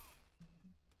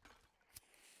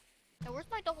 Now, where's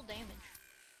my double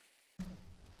damage?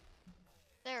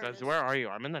 There it Guys, is. where are you?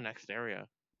 I'm in the next area.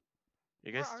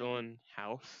 You guys Where are still you? in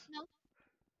house?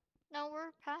 No,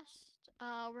 we're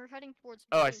past. We're heading towards.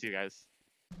 Oh, I blue. see you guys.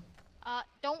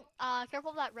 Don't.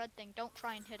 Careful of that red thing. Don't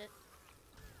try and hit it.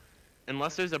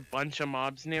 Unless there's a bunch of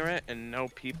mobs near it and no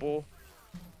people.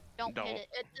 Don't Don't. hit it.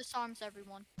 It disarms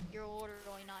everyone. You're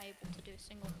literally not able to do a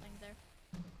single thing there.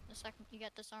 The second you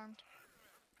get disarmed.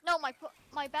 No, my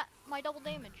double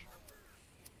damage.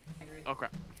 Angry. Oh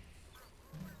crap.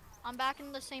 I'm back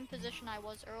in the same position I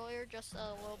was earlier, just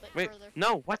a little bit Wait, further.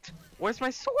 no, what? Where's my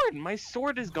sword? My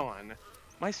sword is gone.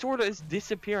 My sword is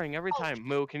disappearing every Oh, time.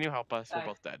 Moo, can you help us? We're Sorry.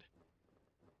 both dead.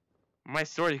 My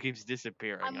sword keeps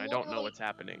disappearing. I'm I don't know literally- what's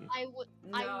happening.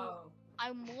 No.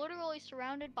 I'm literally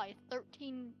surrounded by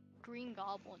 13 green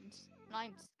goblins, and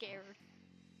I'm scared.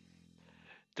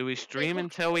 Do we stream look-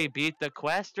 until we beat the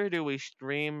quest, or do we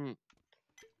stream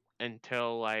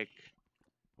until, like,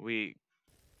 we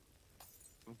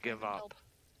give Scream until- up?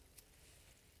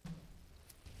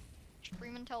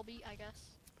 Scream until beat, I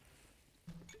guess.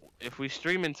 If we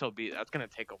stream until beat, that's gonna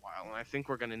take a while, and I think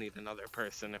we're gonna need another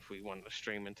person if we want to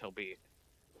stream until beat.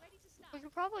 Ready to We start.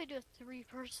 could probably do a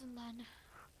 3-person then.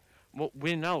 Well,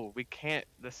 we know we can't.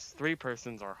 This 3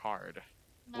 persons are hard.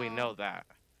 We know No, that.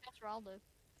 That's Raldo.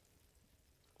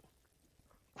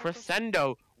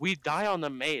 Crescendo, we die on the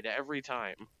maid every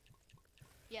time.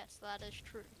 Yes, that is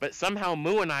true. But somehow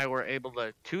Moo and I were able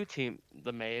to two-team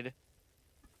the maid.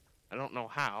 I don't know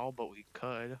how, but we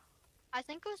could. I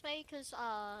think it was maybe because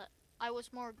I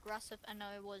was more aggressive and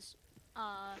I was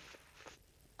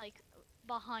like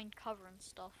behind cover and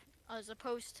stuff, as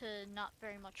opposed to not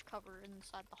very much cover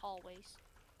inside the hallways.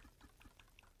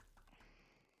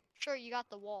 Sure, you got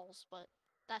the walls, but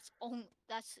that's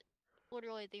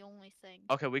literally the only thing.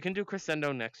 Okay, we can do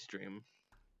Crescendo next stream.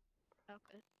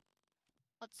 Okay.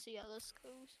 Let's see how this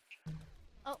goes.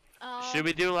 Oh, Should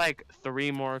we do like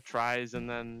 3 more tries and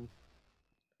then?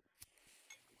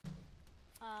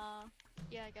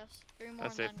 yeah, I guess 3 more I'd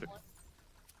and say then what?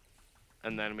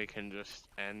 And then we can just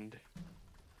end.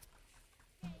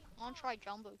 I wanna try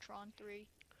Jumbotron 3.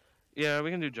 Yeah, we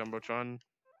can do Jumbotron.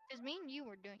 Cause me and you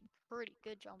were doing pretty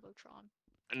good Jumbotron.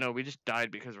 No, we just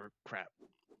died because we're crap.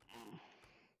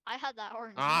 I had that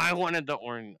orange. I wanted the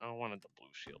orange. I wanted the blue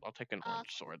shield. I'll take an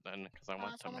orange sword then, because I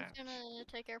want to Someone's match. gonna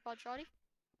take AirPod Shoddy?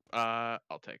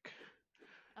 I'll take.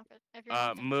 Okay. If you're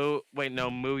not Moo. Wait, no,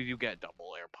 Moo. You get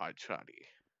double AirPod Shoddy.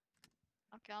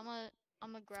 Okay, I'm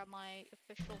gonna grab my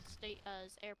official state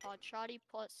as AirPod Shoddy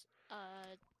plus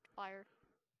fire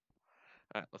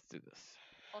Alright, let's do this.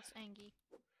 plus Angie.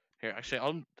 Here,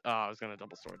 actually, I was gonna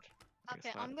double sword. I guess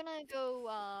Okay, not. I'm gonna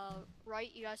go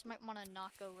right. You guys might want to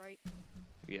not go right.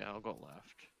 Yeah, I'll go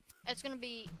left. It's gonna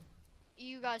be.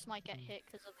 You guys might get hit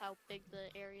because of how big the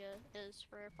area is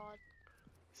for AirPod.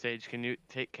 Sage, can you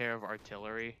take care of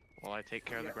artillery while I take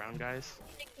care of the ground guys?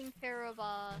 Taking care of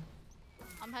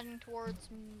I'm heading towards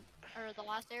or the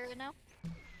last area now.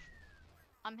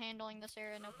 I'm handling this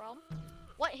area, no problem.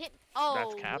 What hit? Oh,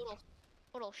 That's Cap.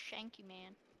 little shanky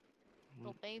man.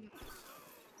 Little baby.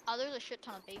 Oh, there's a shit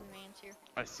ton of baby mans here.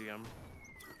 I see them.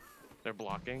 They're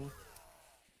blocking.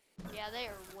 Yeah, they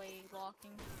are way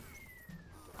blocking.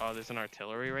 Oh, there's an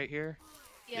artillery right here.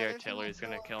 Yeah, The there's an artillery's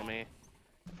gonna kill me.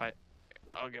 If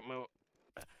I'll get Moo.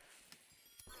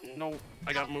 No,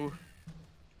 I got Moo.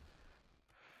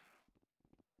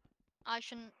 I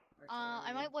shouldn't.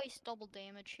 I might waste double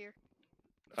damage here.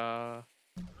 Cause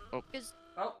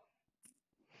Oh,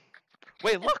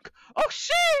 Wait, look! Oh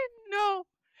shit! No!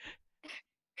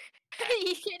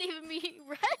 he can't even be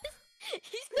res.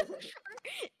 He's so short.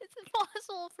 It's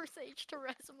impossible for Sage to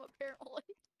res him apparently.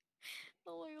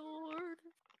 Oh my lord.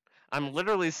 I'm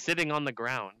literally sitting on the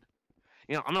ground.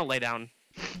 You know, I'm gonna lay down.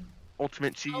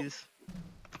 Ultimate cheese.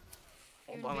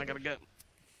 Hold on, I gotta get.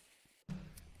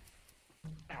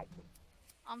 Ow.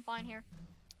 I'm fine here.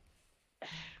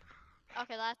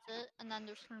 Okay, that's it. And then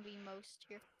there's gonna be most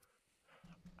here.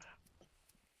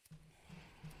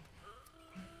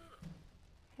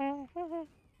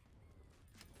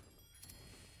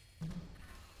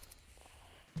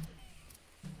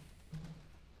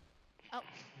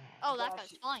 Oh, that guy's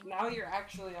flying. now you're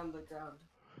actually on the ground.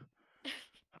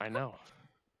 I know.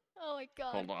 Oh my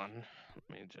god. Hold on.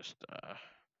 Let me just,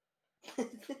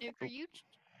 Dude, are you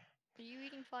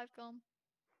eating 5 gum?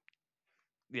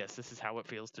 Yes, this is how it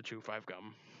feels to chew 5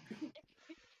 gum.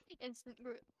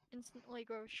 Instantly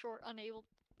grow short, unable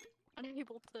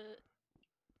to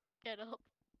get up.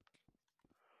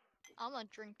 I'm gonna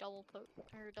drink double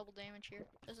damage here.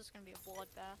 This is gonna be a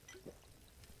bloodbath.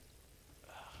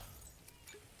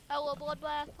 Hello,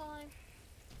 bloodbath time.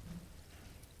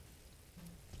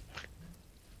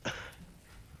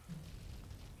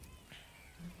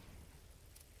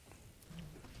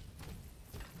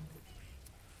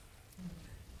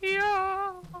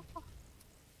 Yeah.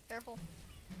 Careful.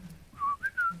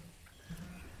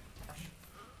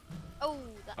 Oh,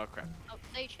 that. Oh crap. Oh,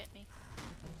 they hit me.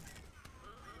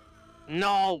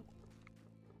 No.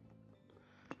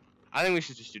 I think we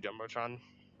should just do Jumbotron.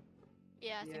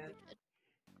 Yeah, I think Yeah. we did.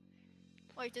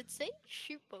 Wait, did Sage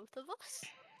shoot both of us?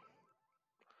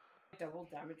 Double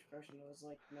damage version was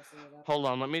like messing it up. Hold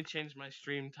on, let me change my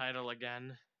stream title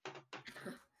again.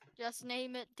 Just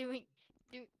name it.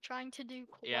 Trying to do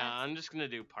quest. Yeah, I'm just gonna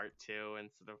do part 2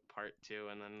 instead of part 2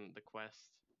 and then the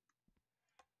quest.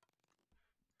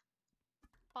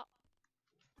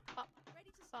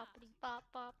 Ready to start. Boppity bop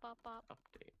bop bop bop.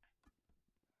 Update.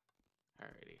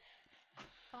 Alrighty.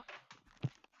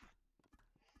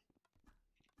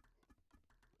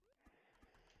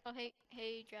 Oh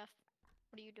hey Jeff,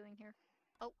 what are you doing here?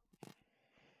 Oh,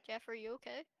 Jeff, are you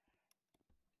okay?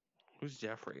 Who's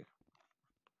Jeffrey?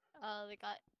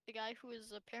 The guy who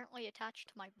is apparently attached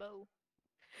to my bow.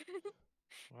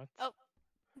 What? Oh.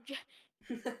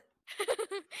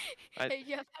 Hey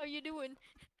Jeff, how you doing?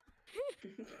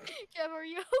 Jeff, are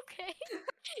you okay?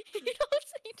 You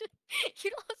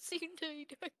don't seem to be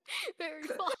doing very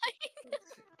fine.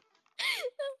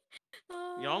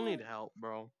 Y'all need help,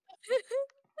 bro.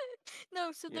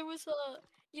 No, so Yeah. there was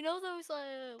you know those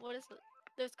what is it?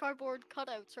 Those cardboard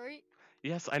cutouts, right?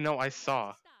 Yes, I know. I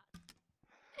saw.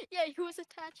 Yeah, he was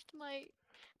attached to my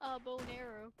bow and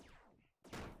arrow.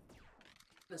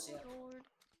 This yet. Lord.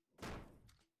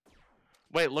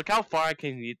 Wait, look how far I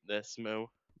can eat this, Moo.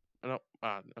 No,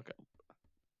 okay.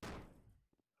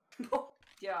 Oh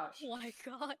gosh. Oh my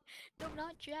god. No,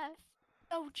 not Jeff.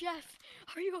 Oh, Jeff,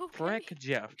 are you okay? Frick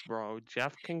Jeff, bro.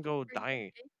 Jeff can go Are you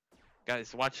die. okay?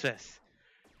 Guys, watch this.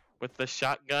 With the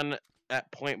shotgun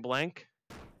at point blank.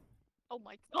 Oh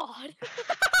my god.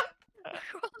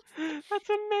 That's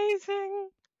amazing.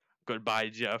 Goodbye,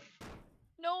 Jeff.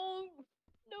 No,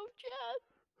 no, Jeff.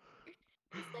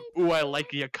 Save Ooh, me, I no.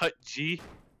 like you cut G.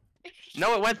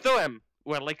 No, it went through him.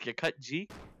 Ooh, I like you cut G.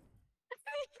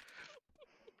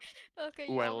 Okay,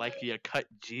 Ooh, I like you cut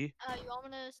G. you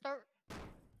want me to start?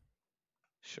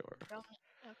 Sure. You want me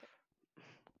to- Okay.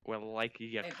 Ooh, I like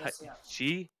you Hey, cut this yet.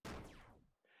 G.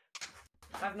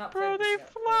 I've not Bro, played they this yet.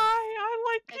 fly.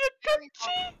 I like It's you cut very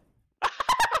G.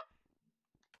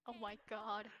 Oh my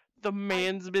god. The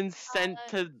man's been sent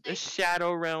to the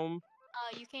Shadow Realm.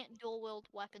 You can't dual wield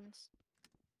weapons.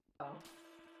 Oh.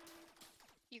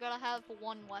 You gotta have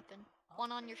one weapon.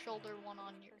 One on your shoulder, one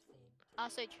on your.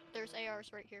 Sage, there's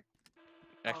ARs right here.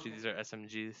 Actually, these are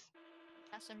SMGs.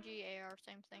 SMG, AR,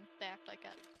 same thing. They act like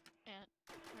it. And.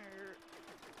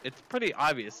 It's pretty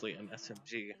obviously an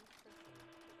SMG.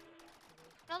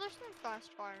 No, there's no fast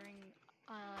firing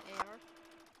AR.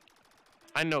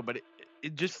 I know, but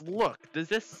it just look. Does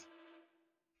this?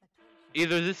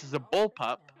 Either this is a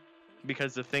bullpup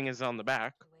because the thing is on the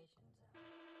back,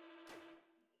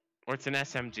 or it's an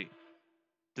SMG.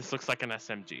 This looks like an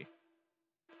SMG.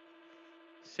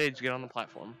 Sage, get on the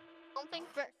platform. I don't think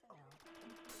very.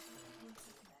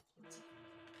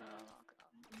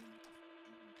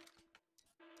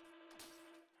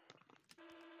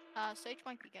 Sage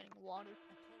might be getting water.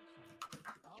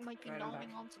 He might be Right, I'm nodding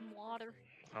back. on some water.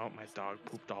 Oh, my dog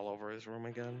pooped all over his room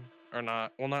again. Or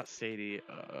not? Well, not Sadie.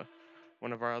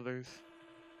 One of our others.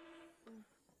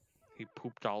 He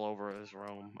pooped all over his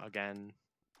room again.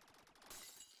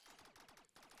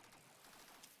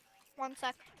 1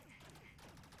 sec.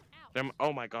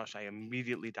 Oh my gosh! I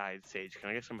immediately died. Sage, can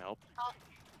I get some help?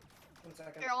 1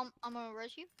 second. Here, I'm gonna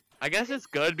res you. I guess it's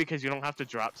good because you don't have to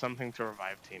drop something to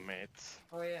revive teammates.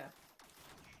 Oh yeah.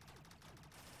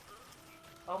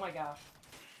 Oh my gosh.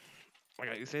 I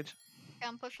got you, Sage. Okay,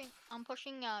 I'm pushing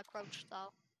crouch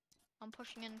style. I'm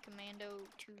pushing in commando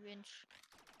 2-inch.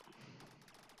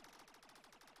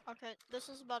 Okay, this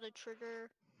is about a trigger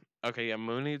Okay, yeah,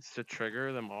 Moon needs to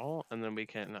trigger them all, and then we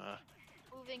can,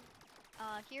 moving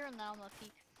here and now I'm gonna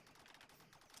peek.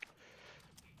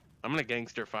 I'm gonna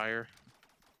gangster fire.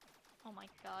 Oh my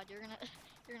god, you're gonna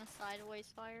you're gonna sideways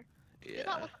fire. Do Yeah.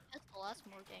 that with a pistol, that's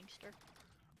more gangster.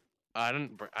 I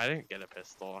didn't get a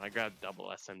pistol. I got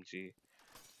double SMG.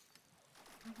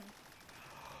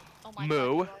 Oh my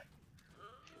Moo. god.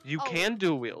 You Oh. can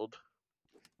dual wield.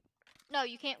 No,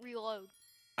 you can't reload.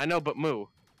 I know, but Moo,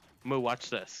 watch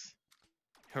this.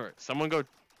 Here, someone go.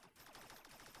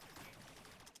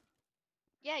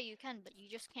 Yeah, you can, but you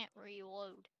just can't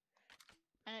reload.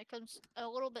 And it comes a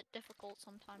little bit difficult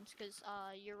sometimes because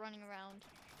you're running around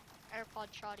AirPod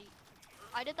Shoddy.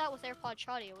 I did that with AirPod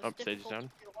Shoddy. It was Oh, Sage is difficult down. to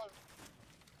reload.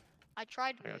 I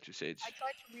tried I got you, Sage. I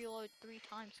tried to reload 3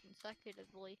 times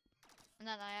consecutively, and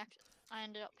then I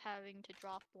ended up having to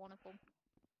drop one of them.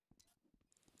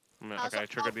 Okay, I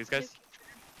triggered these guys.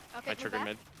 Okay, I triggered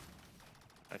mid.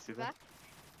 I see Move them. back.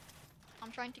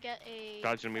 I'm trying to get a.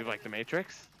 Dodge and move like the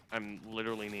Matrix. I'm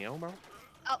literally Neo, bro.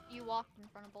 Oh, you walked in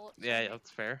front of bullets. Yeah,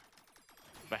 that's fair.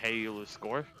 But hey, you lose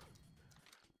score.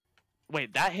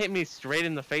 Wait, that hit me straight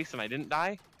in the face and I didn't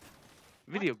die?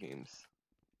 Video games.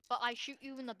 But I shoot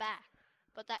you in the back,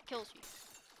 but that kills you.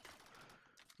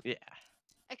 Yeah.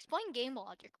 Explain game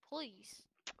logic, please.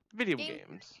 Video Game-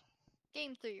 games.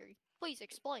 Game theory, please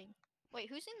explain. Wait,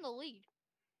 who's in the lead?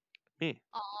 Me.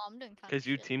 Oh, I'm doing kind of. Because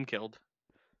you team killed.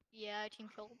 Yeah, I team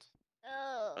killed.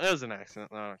 Oh. It was an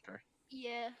accident. I don't care.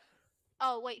 Yeah.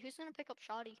 Oh wait, who's gonna pick up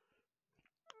Shoddy?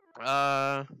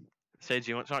 Sage,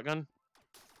 you want shotgun?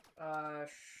 Sure.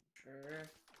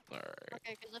 Alright.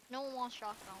 Okay, because if no one wants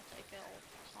shotgun, I'll take it.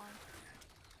 It's fine.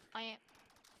 I am.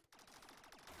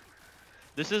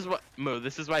 This is what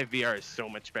this is why VR is so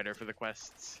much better for the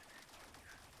quests.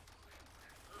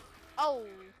 Oh.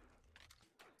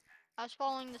 I was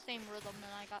following the same rhythm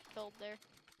and I got killed there.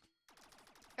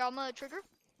 Here, I'm gonna trigger.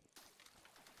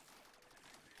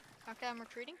 Okay, I'm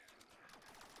retreating.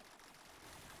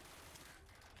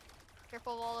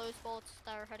 Careful of all those bullets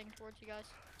that are heading towards you guys.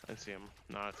 I see him.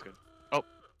 No, that's good.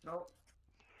 Nope.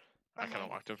 I kind of Friendly.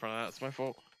 walked in front of that. It's my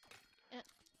fault. Yeah.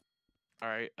 All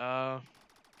right.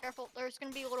 Careful, there's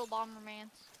gonna be little bombermans.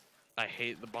 I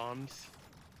hate the bombs.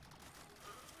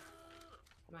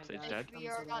 My Sage God, dead? I'm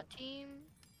HBR so got team,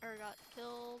 or got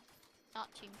killed.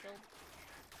 Not team killed.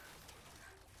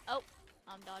 Oh,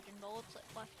 I'm dodging bullets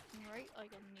left and right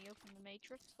like I'm Neo from the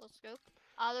Matrix. Let's go.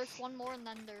 There's one more and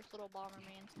then there's little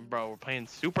bombermans. Bro, we're playing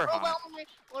super Little hot. bomberman,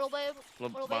 little babe,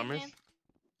 Little babe bombers. man.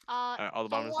 All the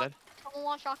bombers dead. Someone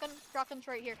wants shotgun. Shotgun's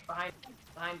right here. behind.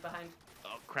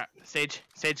 Oh crap! Sage,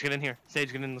 get in here.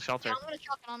 Sage, get in the shelter. Yeah,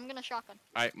 I'm gonna shotgun.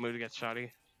 All right, move to get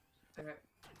shoddy. Okay.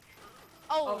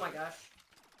 Oh, Oh my gosh.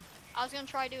 I was gonna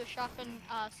try to do a shotgun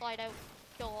slide out,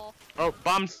 kill all. Oh,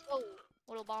 bombs! Oh,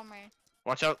 little bomberman.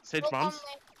 Watch out, Sage Little bombs.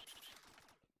 bomberman.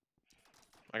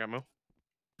 I got Moo.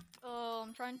 Oh,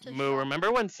 I'm trying to. Moo,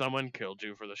 remember when someone killed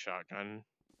you for the shotgun?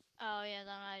 Oh yeah,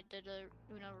 then I did a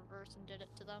Uno reverse and did it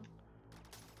to them.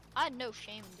 I had no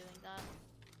shame in doing that.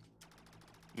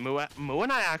 Moo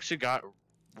and I actually got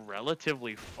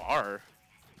relatively far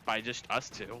by just us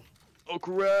two. Oh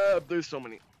crap! There's so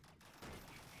many.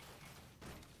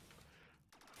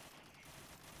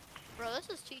 Bro, this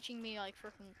is teaching me like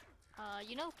freaking,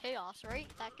 you know Chaos, right?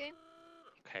 That game?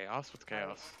 Chaos? What's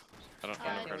chaos? I don't. I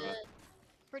Yeah, never heard It's of a it.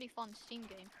 pretty fun Steam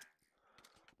game.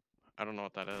 I don't know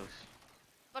what that is.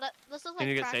 But this is like. Can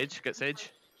you get practice Sage? Get Sage.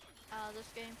 This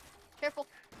game. Careful,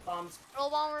 Bombs. roll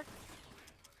bomber.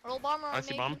 Roll bomber on I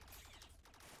see me. bomb.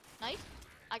 Nice.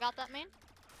 I got that man.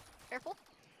 Careful.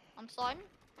 I'm sliding.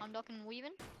 I'm ducking and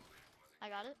weaving. I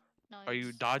got it. Nice. Are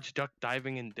you dodge, duck,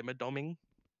 diving, and dimmadoming?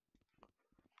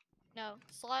 No,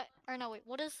 slide. Or no, wait.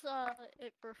 What is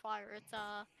it for fire? It's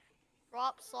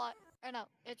drop, slide. Or no,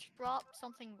 it's drop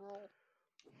something roll.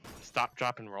 Stop,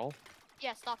 drop, and roll.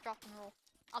 Yeah, stop, drop, and roll.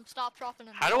 I'm stop, dropping,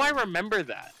 and How do I rolling. remember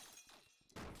that?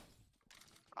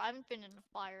 I haven't been in a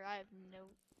fire. I have no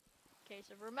case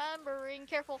of remembering.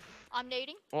 Careful. I'm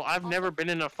nading. Well, I've Also- never been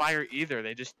in a fire either.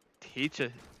 They just teach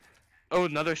it. Oh,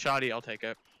 another shoddy. I'll take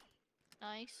it.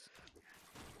 Nice.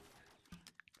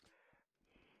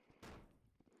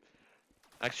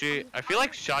 Actually, I feel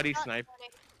like shoddy Not snipe.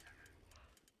 nade.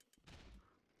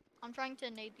 I'm trying to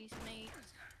nade these nades.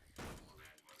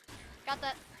 Got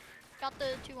that. Got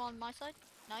the two on my side.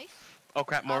 Nice. Oh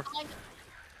crap! More. Behind-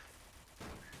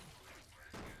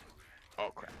 Oh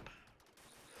crap!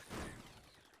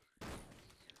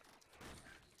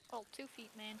 Oh, 2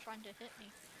 feet man trying to hit me.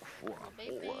 What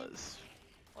baby. was?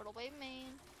 Little baby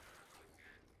man.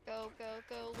 Go, go,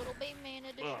 go. Little baby man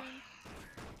edition.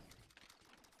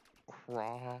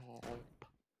 Crop.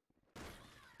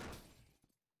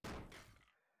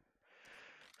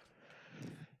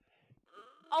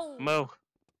 Oh! Mo.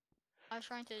 I was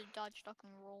trying to dodge, duck,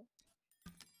 and roll.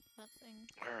 That thing.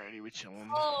 Alrighty, we chillin'.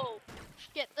 Oh!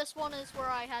 Shit, this one is where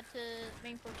I had to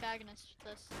main protagonist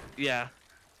this. Yeah.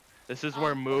 This is Oh.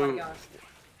 where Oh my Moo. gosh.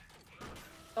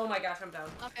 Oh my gosh, I'm down.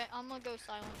 Okay, I'm gonna go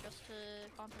silent just to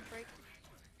concentrate.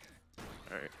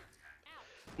 Alright.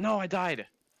 No, I died.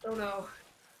 Oh no.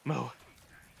 Mo.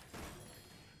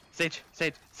 Sage,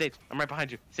 Sage, Sage. I'm right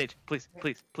behind you. Sage, please,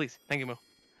 please, please. Thank you, Mo.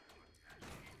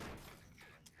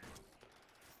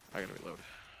 I gotta reload.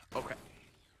 Okay.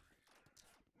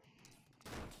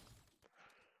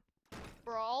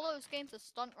 Bro, all those games of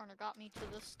Stunt Runner got me to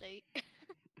this state.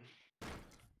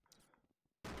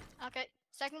 Okay,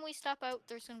 second we step out,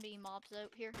 there's gonna be mobs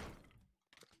out here.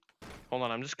 Hold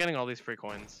on, I'm just getting all these free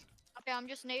coins. Okay, I'm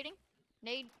just nading.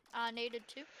 Naded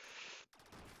too.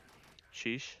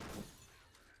 Sheesh.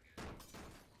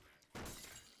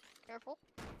 Careful.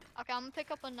 Okay, I'm gonna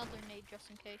pick up another nade just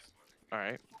in case.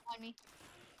 Alright. Behind me.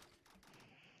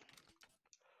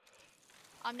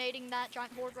 I'm nading that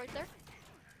giant horde right there.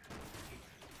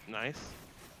 Nice.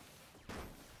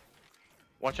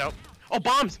 Watch out. Oh,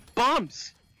 bombs!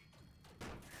 Bombs!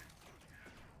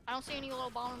 I don't see any little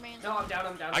bombermans. No, I'm down,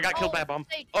 I'm down. I got killed Oh, by a bomb.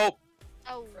 Sage. Oh!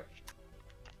 Oh,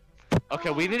 Okay,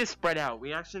 we need to spread out.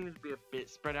 We actually need to be a bit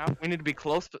spread out. We need to be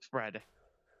close but spread.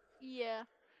 yeah.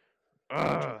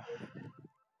 Ugh.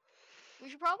 We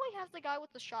should probably have the guy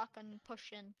with the shotgun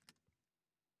push in.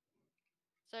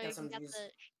 So you can get SMGs.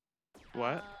 the.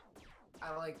 What?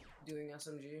 I like doing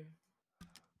SMG.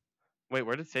 Wait,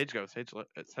 where did Sage go? Sage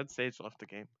it said Sage left the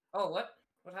game. Oh, what?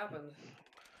 What happened?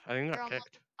 I think he Here, got I'm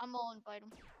kicked. I'll invite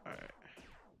him. Alright.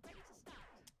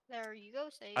 There you go,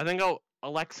 Sage. I think I'll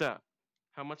Alexa,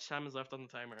 how much time is left on the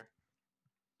timer?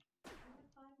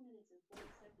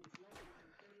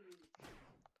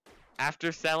 After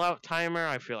sellout timer,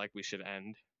 I feel like we should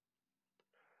end.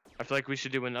 I feel like we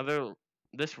should do another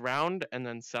this round and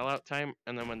then sellout time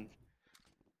and then when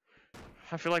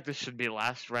I feel like this should be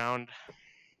last round.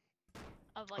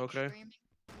 Of like Okay. streaming.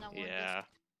 And then we'll Yeah.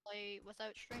 just play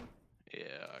without stream.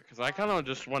 Yeah, because I kind of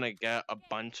just want to get a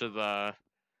bunch of the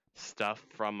stuff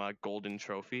from a golden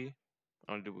trophy.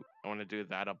 I want to do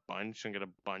that a bunch and get a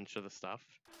bunch of the stuff.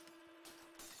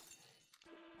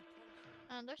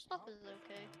 And their stuff is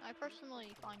okay. I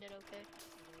personally find it okay.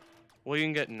 Well, you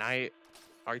can get knight,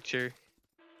 archer.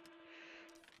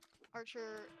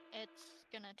 Archer, it's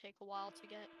gonna take a while to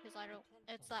get because I don't.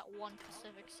 It's that one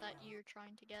Pacific set you're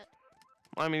trying to get.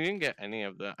 Well, I mean, you can get any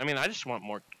of the. I mean, I just want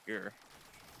more gear.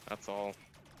 That's all.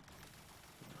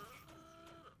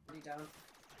 Pretty down.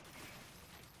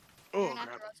 You're Oh gonna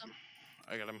have to crap! res him.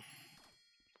 I got him.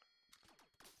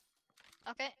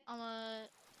 Okay, I'm gonna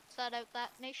set out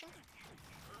that nation.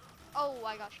 Oh,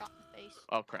 I got shot in the face.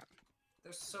 Oh crap!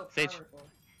 They're so Sage. powerful.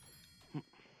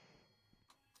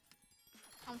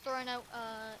 I'm throwing out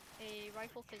a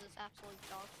rifle because it's absolute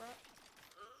dog crap.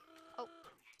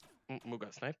 Moo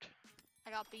got sniped.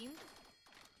 I got beamed.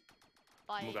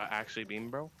 By Moo got actually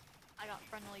beamed, bro. I got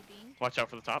friendly beamed. Watch out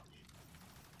for the top.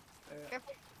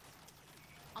 Careful.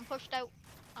 I'm pushed out.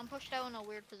 I'm pushed out in a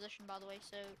weird position, by the way.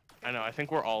 So. I know. I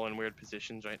think we're all in weird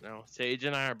positions right now. Sage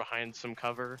and I are behind some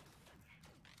cover.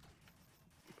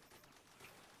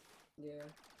 Yeah.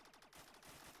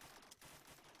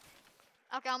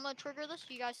 Okay, I'm gonna trigger this.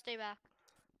 You guys stay back.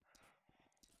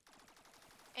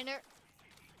 Inner.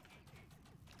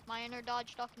 My inner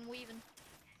dodge, duck, and weaving.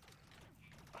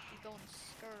 He's going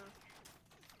scur.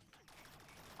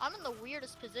 I'm in the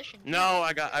weirdest position. No,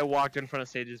 I walked in front of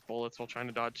Sage's bullets while trying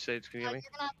to dodge Sage. Can you You're get me?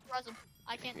 gonna have to res him.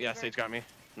 I can't. Yeah, do Sage got me.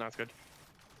 No, it's good.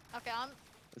 Okay, I'm.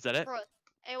 Is that it? Bro,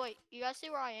 hey, wait. You guys see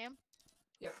where I am?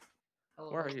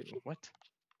 Hello. Where are you? What?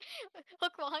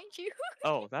 Look behind you.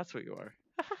 Oh, that's what you are.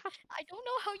 I don't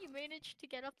know how you managed to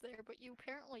get up there, but you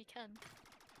apparently can.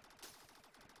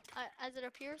 As it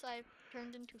appears, I've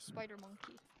turned into Spider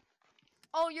Monkey.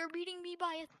 Oh, you're beating me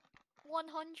by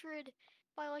 100,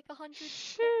 by like 100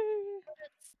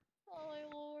 credits. Oh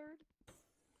my lord.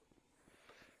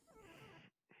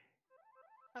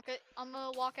 Okay, I'm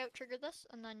gonna walk out, trigger this,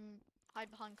 and then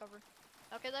hide behind cover.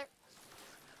 Okay, there.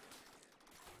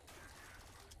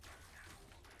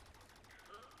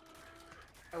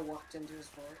 I walked into his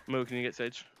fort. Moo, can you get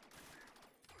Sage?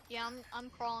 Yeah, I'm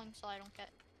crawling, so I don't get.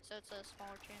 So it's a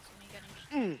smaller chance of me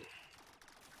getting.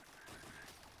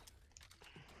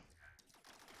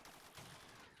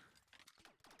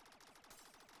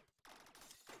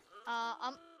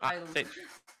 I'm. Sage.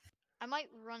 I might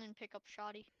run and pick up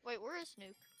Shoddy. Wait, where is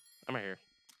Nuke? I'm right here.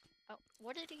 Oh,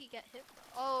 what did he get hit from?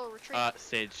 Oh, retreat.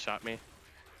 Sage shot me.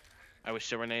 I was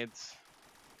grenades.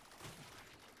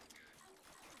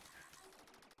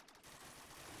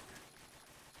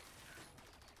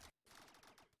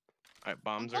 Alright,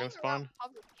 bombs are gonna going around spawn.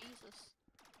 cover,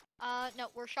 Jesus. No,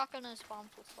 we're shotgun and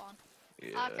spawns will spawn.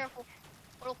 Yeah. Careful.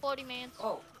 Little floaty mans.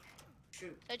 Oh.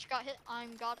 Shoot. Edge got hit. I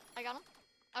got him.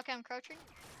 Okay, I'm crouching.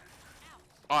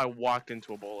 Oh, I walked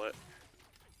into a bullet.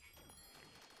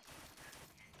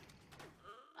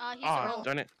 He's Oh, around.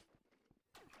 darn it.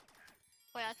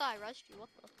 Wait, I thought I resed you. What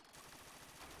the?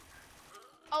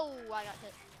 Oh, I got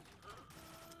hit.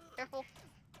 Careful.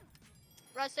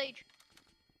 Res Sage.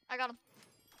 I got him.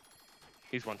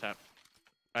 He's one tap.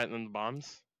 Alright, and then the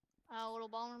bombs. Little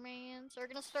bomber mans. They're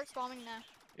gonna start spawning now.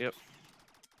 Yep.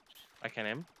 I can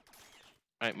aim.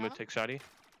 Alright, Moo, Uh-huh. take shoddy.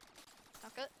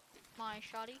 Okay. My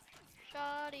shoddy.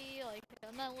 Shoddy like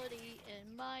a melody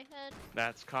in my head.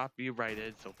 That's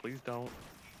copyrighted, so please don't.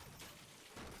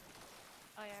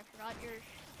 Oh yeah, I forgot you're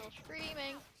still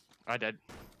streaming. I did.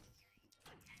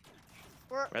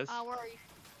 Where Res? where are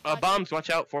you? Bombs, watch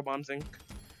out. 4 bombs in.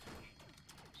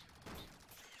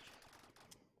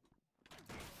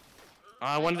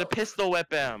 I wanted to pistol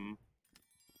whip him.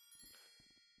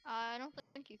 I don't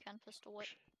think you can pistol whip.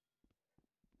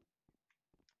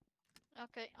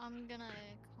 Okay, I'm gonna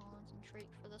concentrate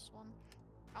for this one.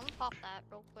 I'm gonna pop that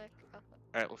real quick.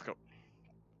 Alright, let's go.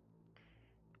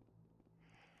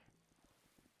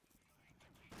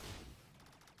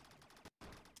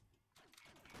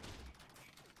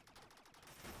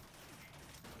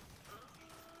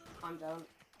 I'm down.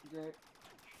 Great.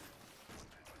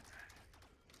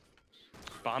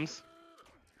 Bombs.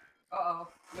 Uh-oh.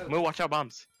 Move. Moo, watch out,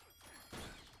 bombs.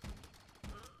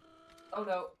 Oh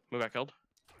no. Moo got killed.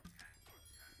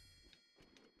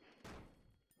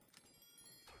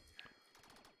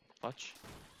 Clutch.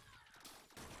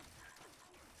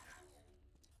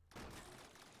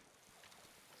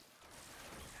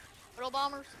 Little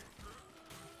bombers.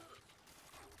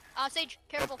 Sage, Oh,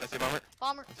 careful. I see a bomber.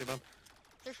 Bomber. I see a bomb.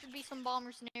 There should be some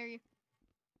bombers near you.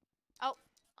 Oh,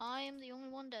 I am the only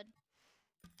one dead.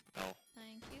 Oh.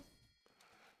 Thank you.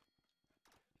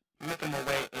 Make him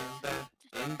away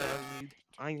in the lead.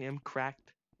 I am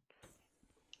cracked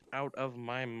out of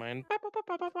my mind. Ba, ba, ba,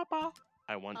 ba, ba, ba, ba.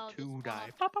 I want Oh, this to one die.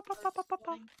 up Ba, ba, ba, ba, ba, ba,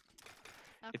 ba. loading.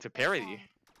 It's a Okay, that's parody. fine.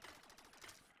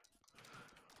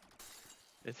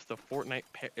 It's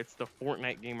the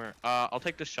Fortnite gamer. I'll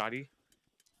take the shoddy.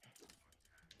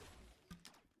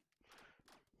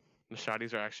 The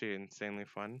shotties are actually insanely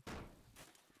fun.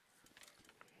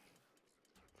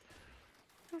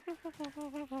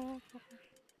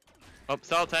 Oh,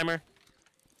 stall timer.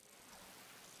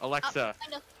 Alexa,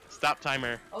 Kinda. stop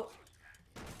timer. Oh,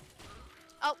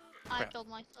 Oh, I Crap. killed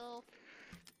myself.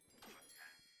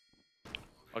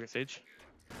 Okay, Sage.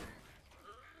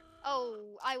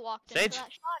 Oh, I walked Sage? into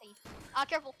that shoddy.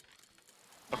 Careful.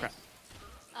 Okay. Nice.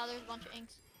 There's a bunch of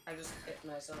inks. I just hit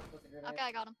myself with a grenade. Okay,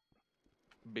 I got him.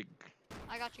 Big.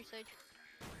 I got you, Sage.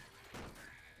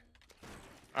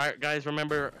 Alright, guys,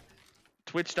 remember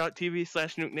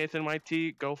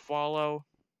twitch.tv/NukeNathanYT. Go follow.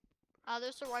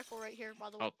 There's a rifle right here, by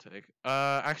the way. I'll take.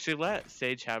 Actually, let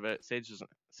Sage have it.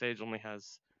 Sage only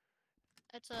has.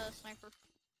 It's a sniper.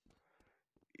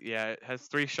 Yeah, it has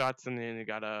 3 shots and then you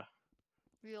gotta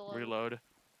reload.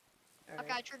 Alright.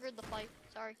 Okay, I triggered the fight.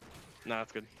 Sorry. No,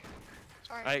 that's good.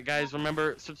 Sorry. Alright, guys,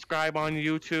 remember subscribe on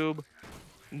YouTube.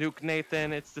 Nuke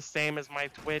Nathan. It's the same as my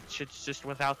Twitch. It's just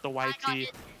without the I got YT.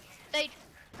 it. Sage.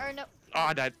 Or no. Oh,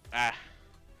 I died. Ah.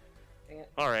 Dang it.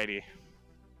 Alrighty.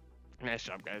 Nice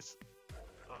job, guys.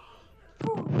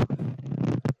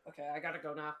 Okay, I gotta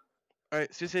go now.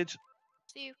 Alright, see you, Sage.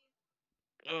 See you.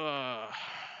 Okay.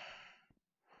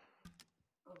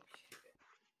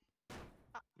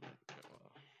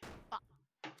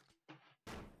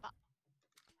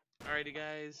 Alrighty,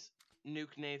 guys.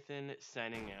 Nuke Nathan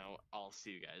signing out. I'll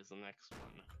see you guys in the next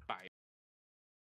one. Bye.